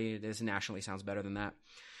 Colonially, it is. Nationally sounds better than that.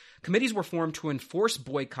 Committees were formed to enforce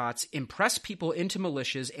boycotts, impress people into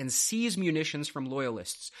militias, and seize munitions from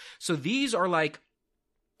loyalists. So these are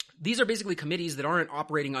basically committees that aren't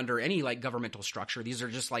operating under any like governmental structure. These are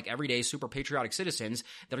just like everyday super patriotic citizens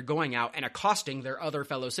that are going out and accosting their other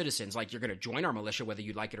fellow citizens. Like, you're going to join our militia whether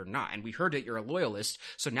you like it or not. And we heard that you're a loyalist,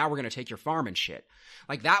 so now we're going to take your farm and shit.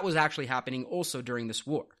 Like, that was actually happening also during this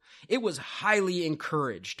war. It was highly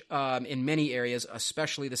encouraged in many areas,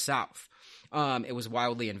 especially the South. It was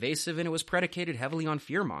wildly invasive, and it was predicated heavily on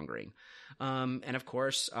fear-mongering. And of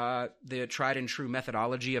course, the tried and true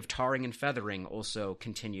methodology of tarring and feathering also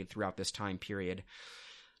continued throughout this time period.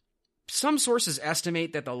 Some sources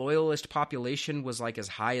estimate that the loyalist population was like as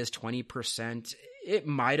high as 20%. It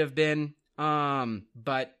might have been,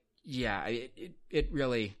 but yeah, it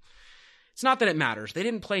really, it's not that it matters. They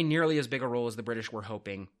didn't play nearly as big a role as the British were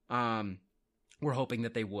hoping. We're hoping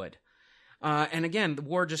that they would. And again, the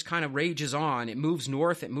war just kind of rages on. It moves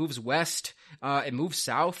north, it moves west, it moves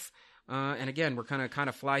south. And again, we're kind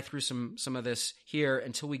of fly through some of this here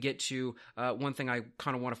until we get to one thing I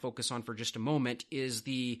kind of want to focus on for just a moment is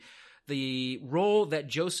the role that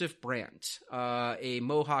Joseph Brant, a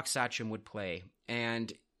Mohawk sachem, would play.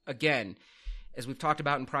 And again, as we've talked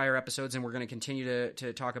about in prior episodes, and we're going to continue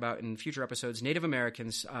to talk about in future episodes, Native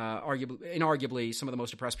Americans, inarguably some of the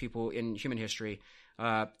most oppressed people in human history,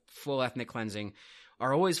 full ethnic cleansing,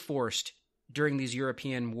 are always forced during these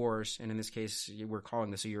European wars, and in this case, we're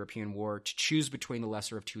calling this a European war, to choose between the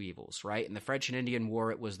lesser of two evils, right? In the French and Indian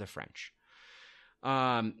War, it was the French.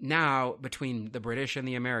 Now, between the British and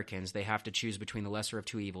the Americans, they have to choose between the lesser of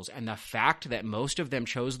two evils. And the fact that most of them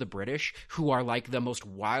chose the British, who are like the most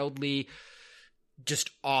wildly, just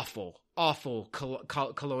awful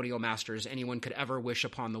colonial masters anyone could ever wish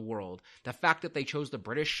upon the world, the fact that they chose the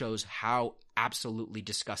British shows how absolutely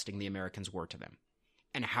disgusting the Americans were to them.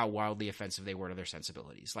 And how wildly offensive they were to their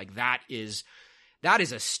sensibilities. Like, that is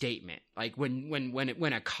a statement. Like,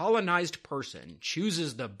 when a colonized person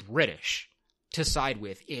chooses the British to side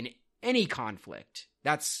with in any conflict,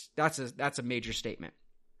 that's a major statement.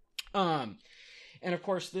 And of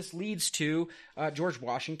course, this leads to George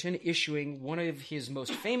Washington issuing one of his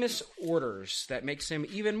most famous orders that makes him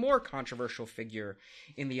even more controversial figure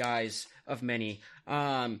in the eyes of many.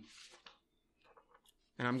 And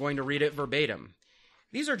I'm going to read it verbatim.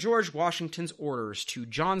 These are George Washington's orders to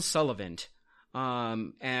John Sullivan.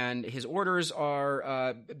 And his orders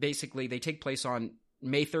are basically, they take place on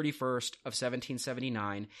May 31st of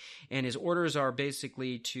 1779, and his orders are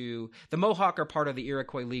basically to, the Mohawk are part of the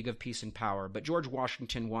Iroquois League of Peace and Power, but George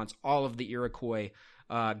Washington wants all of the Iroquois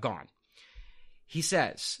gone. He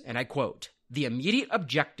says, and I quote, "The immediate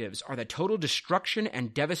objectives are the total destruction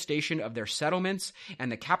and devastation of their settlements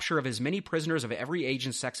and the capture of as many prisoners of every age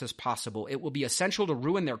and sex as possible. It will be essential to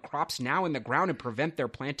ruin their crops now in the ground and prevent their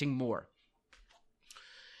planting more."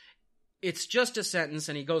 It's just a sentence,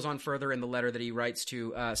 and he goes on further in the letter that he writes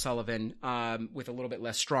to Sullivan with a little bit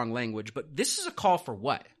less strong language. But this is a call for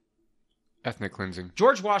what? Ethnic cleansing.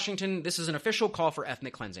 George Washington, this is an official call for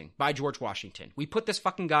ethnic cleansing by George Washington. We put this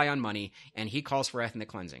fucking guy on money, and he calls for ethnic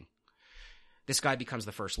cleansing. This guy becomes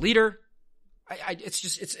the first leader.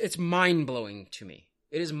 It's mind-blowing to me.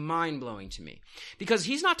 It is mind-blowing to me. Because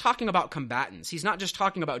he's not talking about combatants. He's not just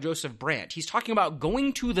talking about Joseph Brant. He's talking about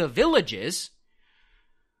going to the villages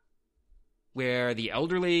where the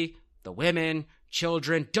elderly, the women,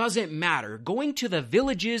 children, doesn't matter. Going to the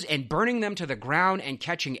villages and burning them to the ground and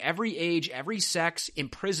catching every age, every sex,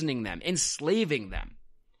 imprisoning them, enslaving them.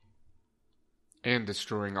 And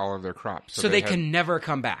destroying all of their crops. So they can never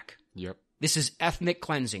come back. Yep. This is ethnic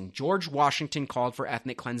cleansing. George Washington called for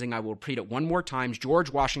ethnic cleansing. I will repeat it one more time.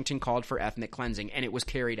 George Washington called for ethnic cleansing, and it was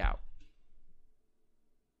carried out.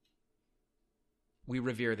 We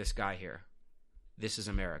revere this guy here. This is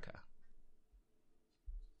America.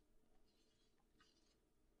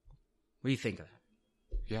 What do you think of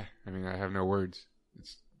that? Yeah, I mean, I have no words.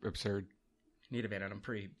 It's absurd. Need a minute.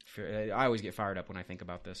 I always get fired up when I think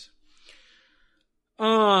about this.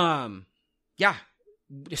 Yeah.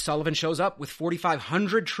 Sullivan shows up with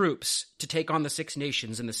 4,500 troops to take on the Six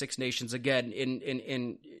Nations, and the Six Nations again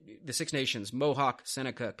in the Six Nations: Mohawk,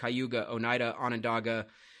 Seneca, Cayuga, Oneida, Onondaga.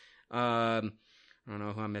 I don't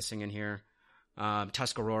know who I'm missing in here.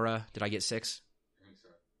 Tuscarora. Did I get 6? I think so.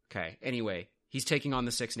 Okay. Anyway, he's taking on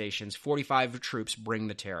the Six Nations. 45 troops bring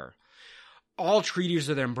the terror. All treaties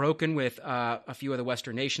are then broken with a few of the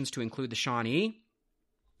Western nations, to include the Shawnee.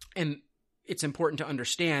 And it's important to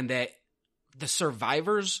understand that the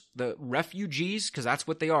survivors, the refugees, because that's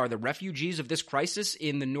what they are, the refugees of this crisis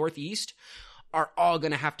in the Northeast, are all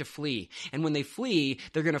going to have to flee. And when they flee,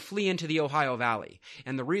 they're going to flee into the Ohio Valley.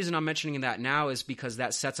 And the reason I'm mentioning that now is because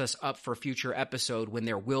that sets us up for a future episode when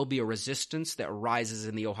there will be a resistance that arises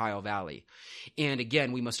in the Ohio Valley. And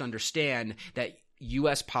again, we must understand that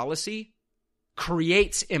U.S. policy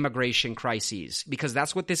creates immigration crises, because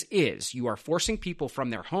that's what this is. You are forcing people from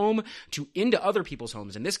their home into other people's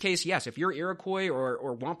homes. In this case, yes, if you're Iroquois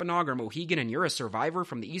or Wampanoag or Mohegan and you're a survivor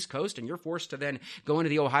from the East Coast and you're forced to then go into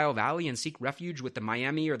the Ohio Valley and seek refuge with the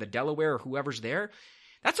Miami or the Delaware or whoever's there,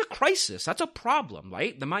 that's a crisis. That's a problem,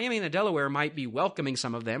 right? The Miami and the Delaware might be welcoming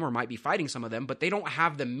some of them or might be fighting some of them, but they don't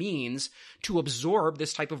have the means to absorb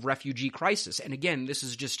this type of refugee crisis. And again, this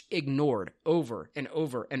is just ignored over and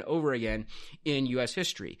over and over again in U.S.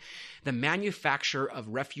 history. The manufacture of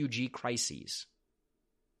refugee crises.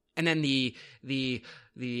 And then the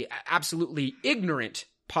absolutely ignorant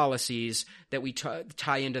policies that we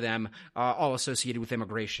tie into them, all associated with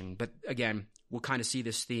immigration. But again, we'll kind of see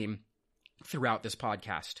this theme throughout this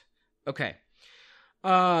podcast. Okay.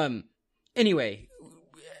 Anyway,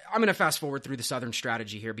 I'm going to fast forward through the Southern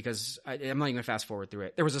strategy here, because I'm not even going to fast forward through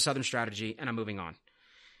it. There was a Southern strategy, and I'm moving on.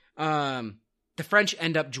 The French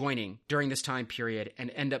end up joining during this time period and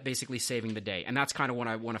end up basically saving the day. And that's kind of what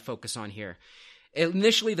I want to focus on here.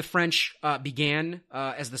 Initially, the French began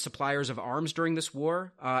as the suppliers of arms during this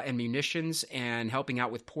war and munitions, and helping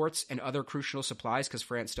out with ports and other crucial supplies, because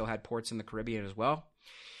France still had ports in the Caribbean as well.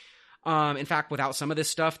 In fact, without some of this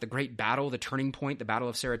stuff, the great battle, the turning point, the Battle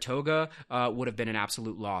of Saratoga, would have been an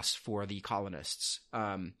absolute loss for the colonists.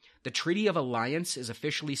 The Treaty of Alliance is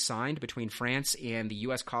officially signed between France and the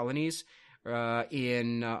U.S. colonies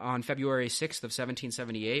on February 6th of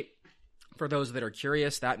 1778. For those that are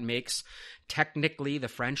curious, that makes technically the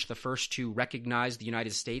French the first to recognize the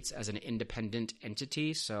United States as an independent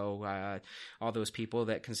entity. So all those people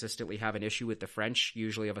that consistently have an issue with the French,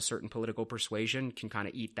 usually of a certain political persuasion, can kind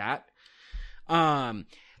of eat that.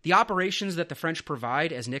 The operations that the French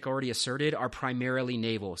provide, as Nick already asserted, are primarily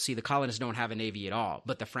naval. See, the colonists don't have a navy at all,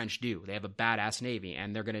 but the French do. They have a badass navy,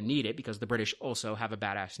 and they're going to need it because the British also have a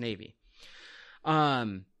badass navy.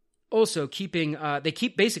 Also, they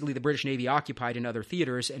keep basically the British Navy occupied in other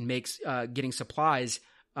theaters, and makes getting supplies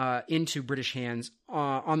into British hands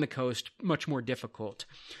on the coast much more difficult.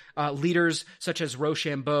 Leaders such as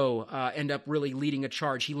Rochambeau end up really leading a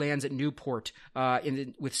charge. He lands at Newport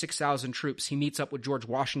with 6,000 troops. He meets up with George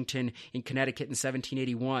Washington in Connecticut in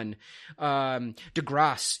 1781. De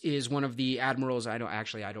Grasse is one of the admirals. I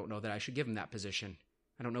don't know that I should give him that position.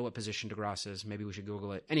 I don't know what position de Grasse is. Maybe we should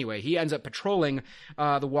Google it. Anyway, he ends up patrolling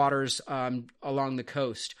the waters along the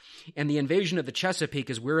coast. And the invasion of the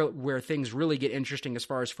Chesapeake is where things really get interesting as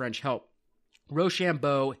far as French help.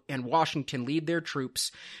 Rochambeau and Washington lead their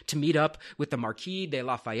troops to meet up with the Marquis de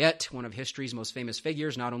Lafayette, one of history's most famous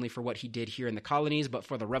figures, not only for what he did here in the colonies, but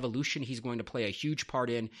for the revolution he's going to play a huge part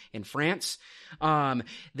in France.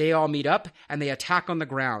 They all meet up and they attack on the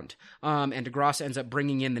ground. And de Grasse ends up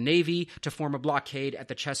bringing in the Navy to form a blockade at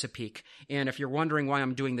the Chesapeake. And if you're wondering why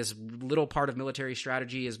I'm doing this little part of military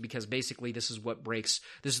strategy, is because basically this is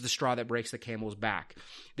the straw that breaks the camel's back.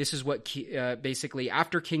 This is what basically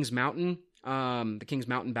after Kings Mountain, the Kings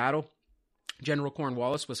Mountain battle, General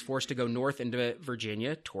Cornwallis was forced to go north into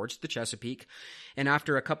Virginia towards the Chesapeake. And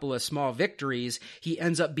after a couple of small victories, he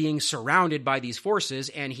ends up being surrounded by these forces,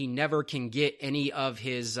 and he never can get any of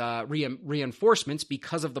his reinforcements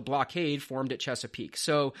because of the blockade formed at Chesapeake.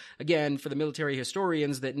 So again, for the military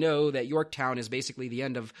historians that know that Yorktown is basically the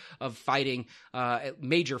end of fighting,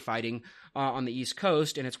 major fighting on the East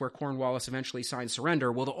Coast, and it's where Cornwallis eventually signs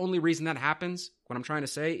surrender. Well, the only reason that happens, what I'm trying to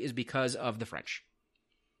say, is because of the French.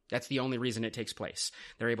 That's the only reason it takes place.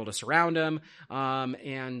 They're able to surround him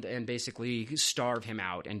and basically starve him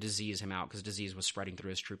out and disease him out, because disease was spreading through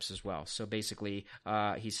his troops as well. So basically,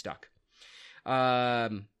 he's stuck.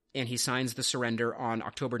 And he signs the surrender on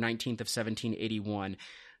October 19th of 1781.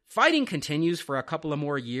 Fighting continues for a couple of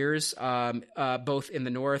more years, both in the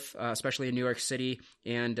north, especially in New York City,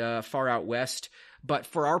 and far out west. But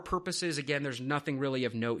for our purposes, again, there's nothing really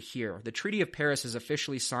of note here. The Treaty of Paris is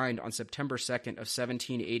officially signed on September 2nd of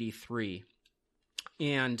 1783.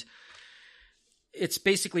 And it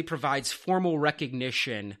basically provides formal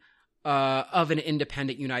recognition of an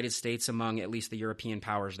independent United States among at least the European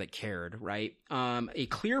powers that cared, right? A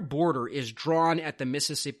clear border is drawn at the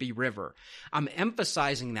Mississippi River. I'm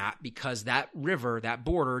emphasizing that because that river, that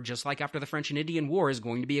border, just like after the French and Indian War, is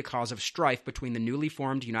going to be a cause of strife between the newly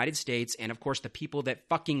formed United States and, of course, the people that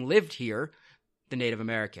fucking lived here, the Native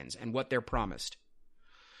Americans, and what they're promised.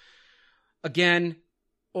 Again,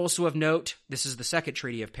 also of note, this is the second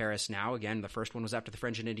Treaty of Paris now. Again, the first one was after the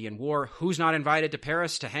French and Indian War. Who's not invited to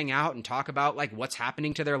Paris to hang out and talk about, like, what's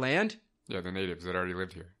happening to their land? Yeah, the natives that already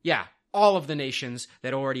lived here. Yeah, all of the nations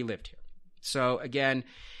that already lived here. So, again,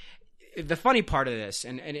 the funny part of this,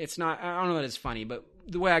 and it's not, I don't know that it's funny, but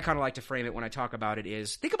the way I kind of like to frame it when I talk about it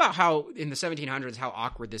is, think about how, in the 1700s, how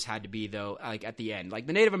awkward this had to be, though, like, at the end. Like,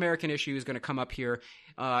 the Native American issue is going to come up here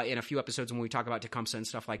in a few episodes when we talk about Tecumseh and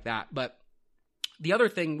stuff like that, but the other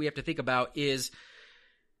thing we have to think about is,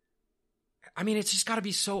 I mean, it's just got to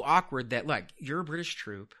be so awkward that, like, you're a British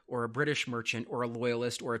troop or a British merchant or a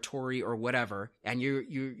loyalist or a Tory or whatever, and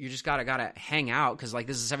you just gotta hang out because, like,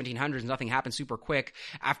 this is 1700s, nothing happens super quick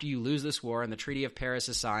after you lose this war and the Treaty of Paris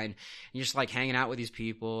is signed. And you're just, like, hanging out with these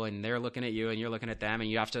people and they're looking at you and you're looking at them and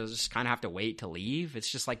you have to just kind of have to wait to leave.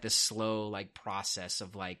 It's just like this slow, like, process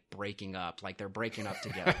of, like, breaking up. Like, they're breaking up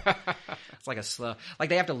together. It's like a slow, like,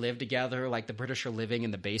 they have to live together. Like, the British are living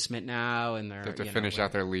in the basement now and they're, they have to finish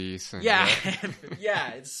out their lease. And, yeah.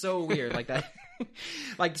 Yeah, it's so weird like that.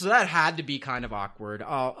 Like, so that had to be kind of awkward.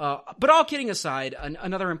 But all kidding aside,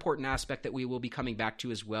 another important aspect that we will be coming back to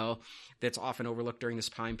as well that's often overlooked during this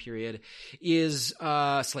time period is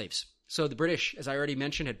slaves. So the British, as I already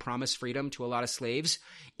mentioned, had promised freedom to a lot of slaves.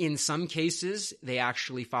 In some cases, they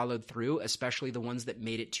actually followed through, especially the ones that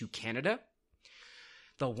made it to Canada.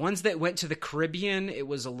 The ones that went to the Caribbean, it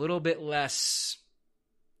was a little bit less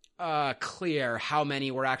clear how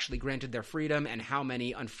many were actually granted their freedom and how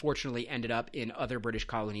many unfortunately ended up in other British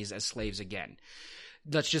colonies as slaves again.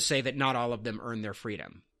 Let's just say that not all of them earned their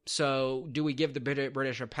freedom. So do we give the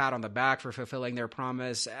British a pat on the back for fulfilling their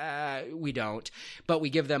promise? We don't. But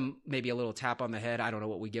we give them maybe a little tap on the head. I don't know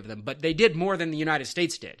what we give them. But they did more than the United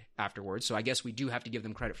States did afterwards. So I guess we do have to give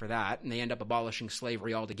them credit for that. And they end up abolishing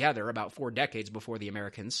slavery altogether about 4 decades before the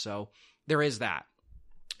Americans. So there is that.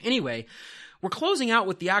 Anyway, we're closing out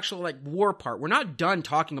with the actual, like, war part. We're not done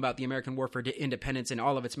talking about the American War for Independence and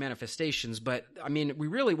all of its manifestations, but, I mean, we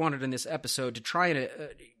really wanted in this episode to try and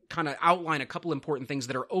kind of outline a couple important things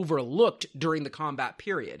that are overlooked during the combat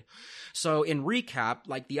period. So, in recap,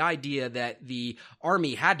 like, the idea that the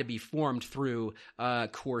army had to be formed through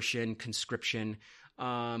coercion, conscription,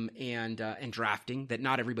 and drafting, that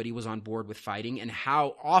not everybody was on board with fighting, and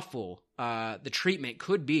how awful the treatment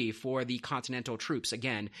could be for the Continental troops.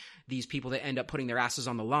 Again, these people that end up putting their asses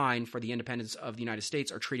on the line for the independence of the United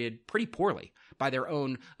States are treated pretty poorly by their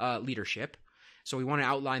own leadership. So we want to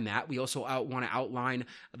outline that. We also want to outline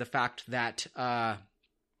the fact that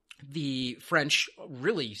the French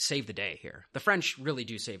really save the day here. The French really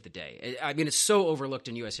do save the day. I mean, it's so overlooked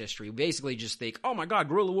in U.S. history. We basically just think, oh my God,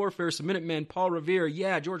 guerrilla warfare, some Minutemen, Paul Revere,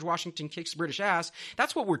 yeah, George Washington kicks British ass.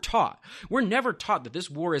 That's what we're taught. We're never taught that this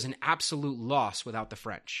war is an absolute loss without the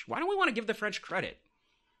French. Why don't we want to give the French credit?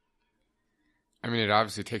 I mean, it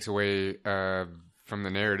obviously takes away from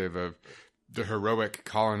the narrative of the heroic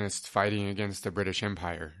colonists fighting against the British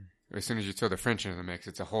Empire. As soon as you throw the French into the mix,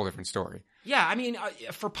 it's a whole different story. Yeah, I mean,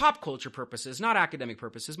 for pop culture purposes, not academic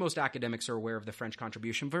purposes, most academics are aware of the French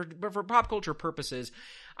contribution, but for pop culture purposes,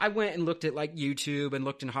 I went and looked at like YouTube and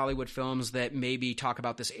looked in Hollywood films that maybe talk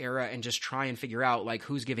about this era and just try and figure out like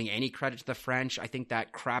who's giving any credit to the French. I think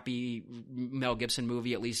that crappy Mel Gibson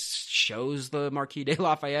movie at least shows the Marquis de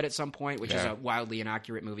Lafayette at some point, which is a wildly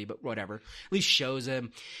inaccurate movie, but whatever. At least shows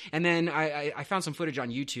him. And then I found some footage on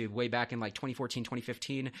YouTube way back in like 2014,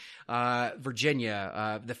 2015.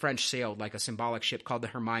 Virginia, the French sailed like a symbolic ship called the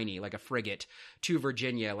Hermione, like a frigate, to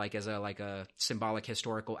Virginia, like as a symbolic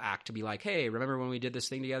historical act to be like, hey, remember when we did this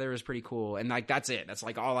thing together? It was pretty cool. And like that's it. That's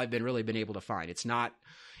like all I've really been able to find. It's not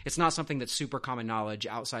something that's super common knowledge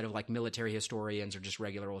outside of like military historians or just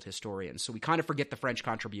regular old historians. So we kind of forget the French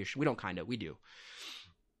contribution. We do.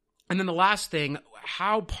 And then the last thing,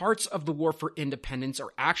 how parts of the War for Independence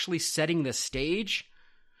are actually setting the stage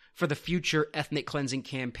for the future ethnic cleansing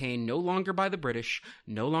campaign, no longer by the British,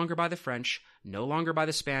 no longer by the French, no longer by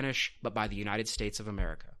the Spanish, but by the United States of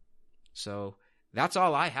America. So that's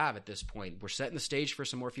all I have at this point. We're setting the stage for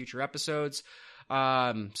some more future episodes.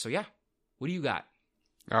 So yeah, what do you got?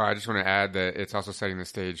 Oh, I just want to add that it's also setting the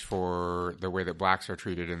stage for the way that blacks are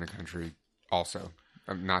treated in the country also.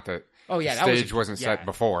 Not that the stage wasn't set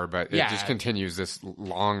before, but it just continues this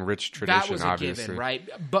long, rich tradition, that was a obviously. Given, right?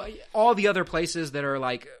 But all the other places that are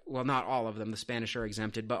like, well, not all of them, the Spanish are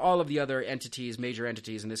exempted, but all of the other entities, major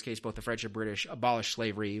entities, in this case, both the French and British, abolished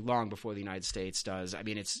slavery long before the United States does. I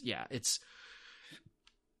mean,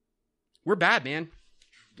 we're bad, man.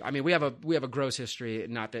 I mean, we have a gross history,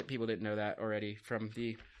 not that people didn't know that already from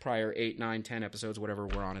the prior 8, 9, 10 episodes, whatever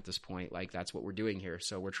we're on at this point. Like, that's what we're doing here.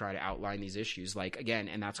 So we're trying to outline these issues. Like, again,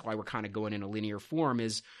 and that's why we're kind of going in a linear form,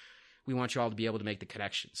 is we want you all to be able to make the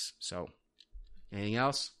connections. So anything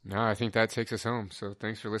else? No, I think that takes us home. So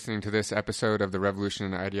thanks for listening to this episode of the Revolution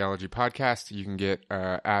and Ideology podcast. You can get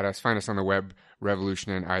find us on the web,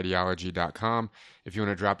 revolutionandideology.com. If you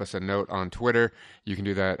want to drop us a note on Twitter, you can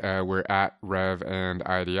do that. We're at Rev and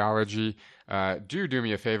Ideology. Do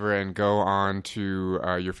me a favor and go on to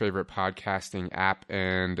your favorite podcasting app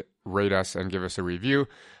and rate us and give us a review.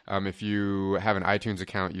 If you have an iTunes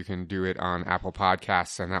account, you can do it on Apple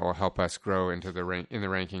Podcasts, and that will help us grow into the in the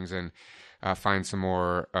rankings and find some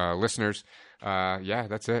more listeners.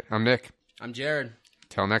 That's it. I'm Nick. I'm Jared.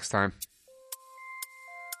 Till next time.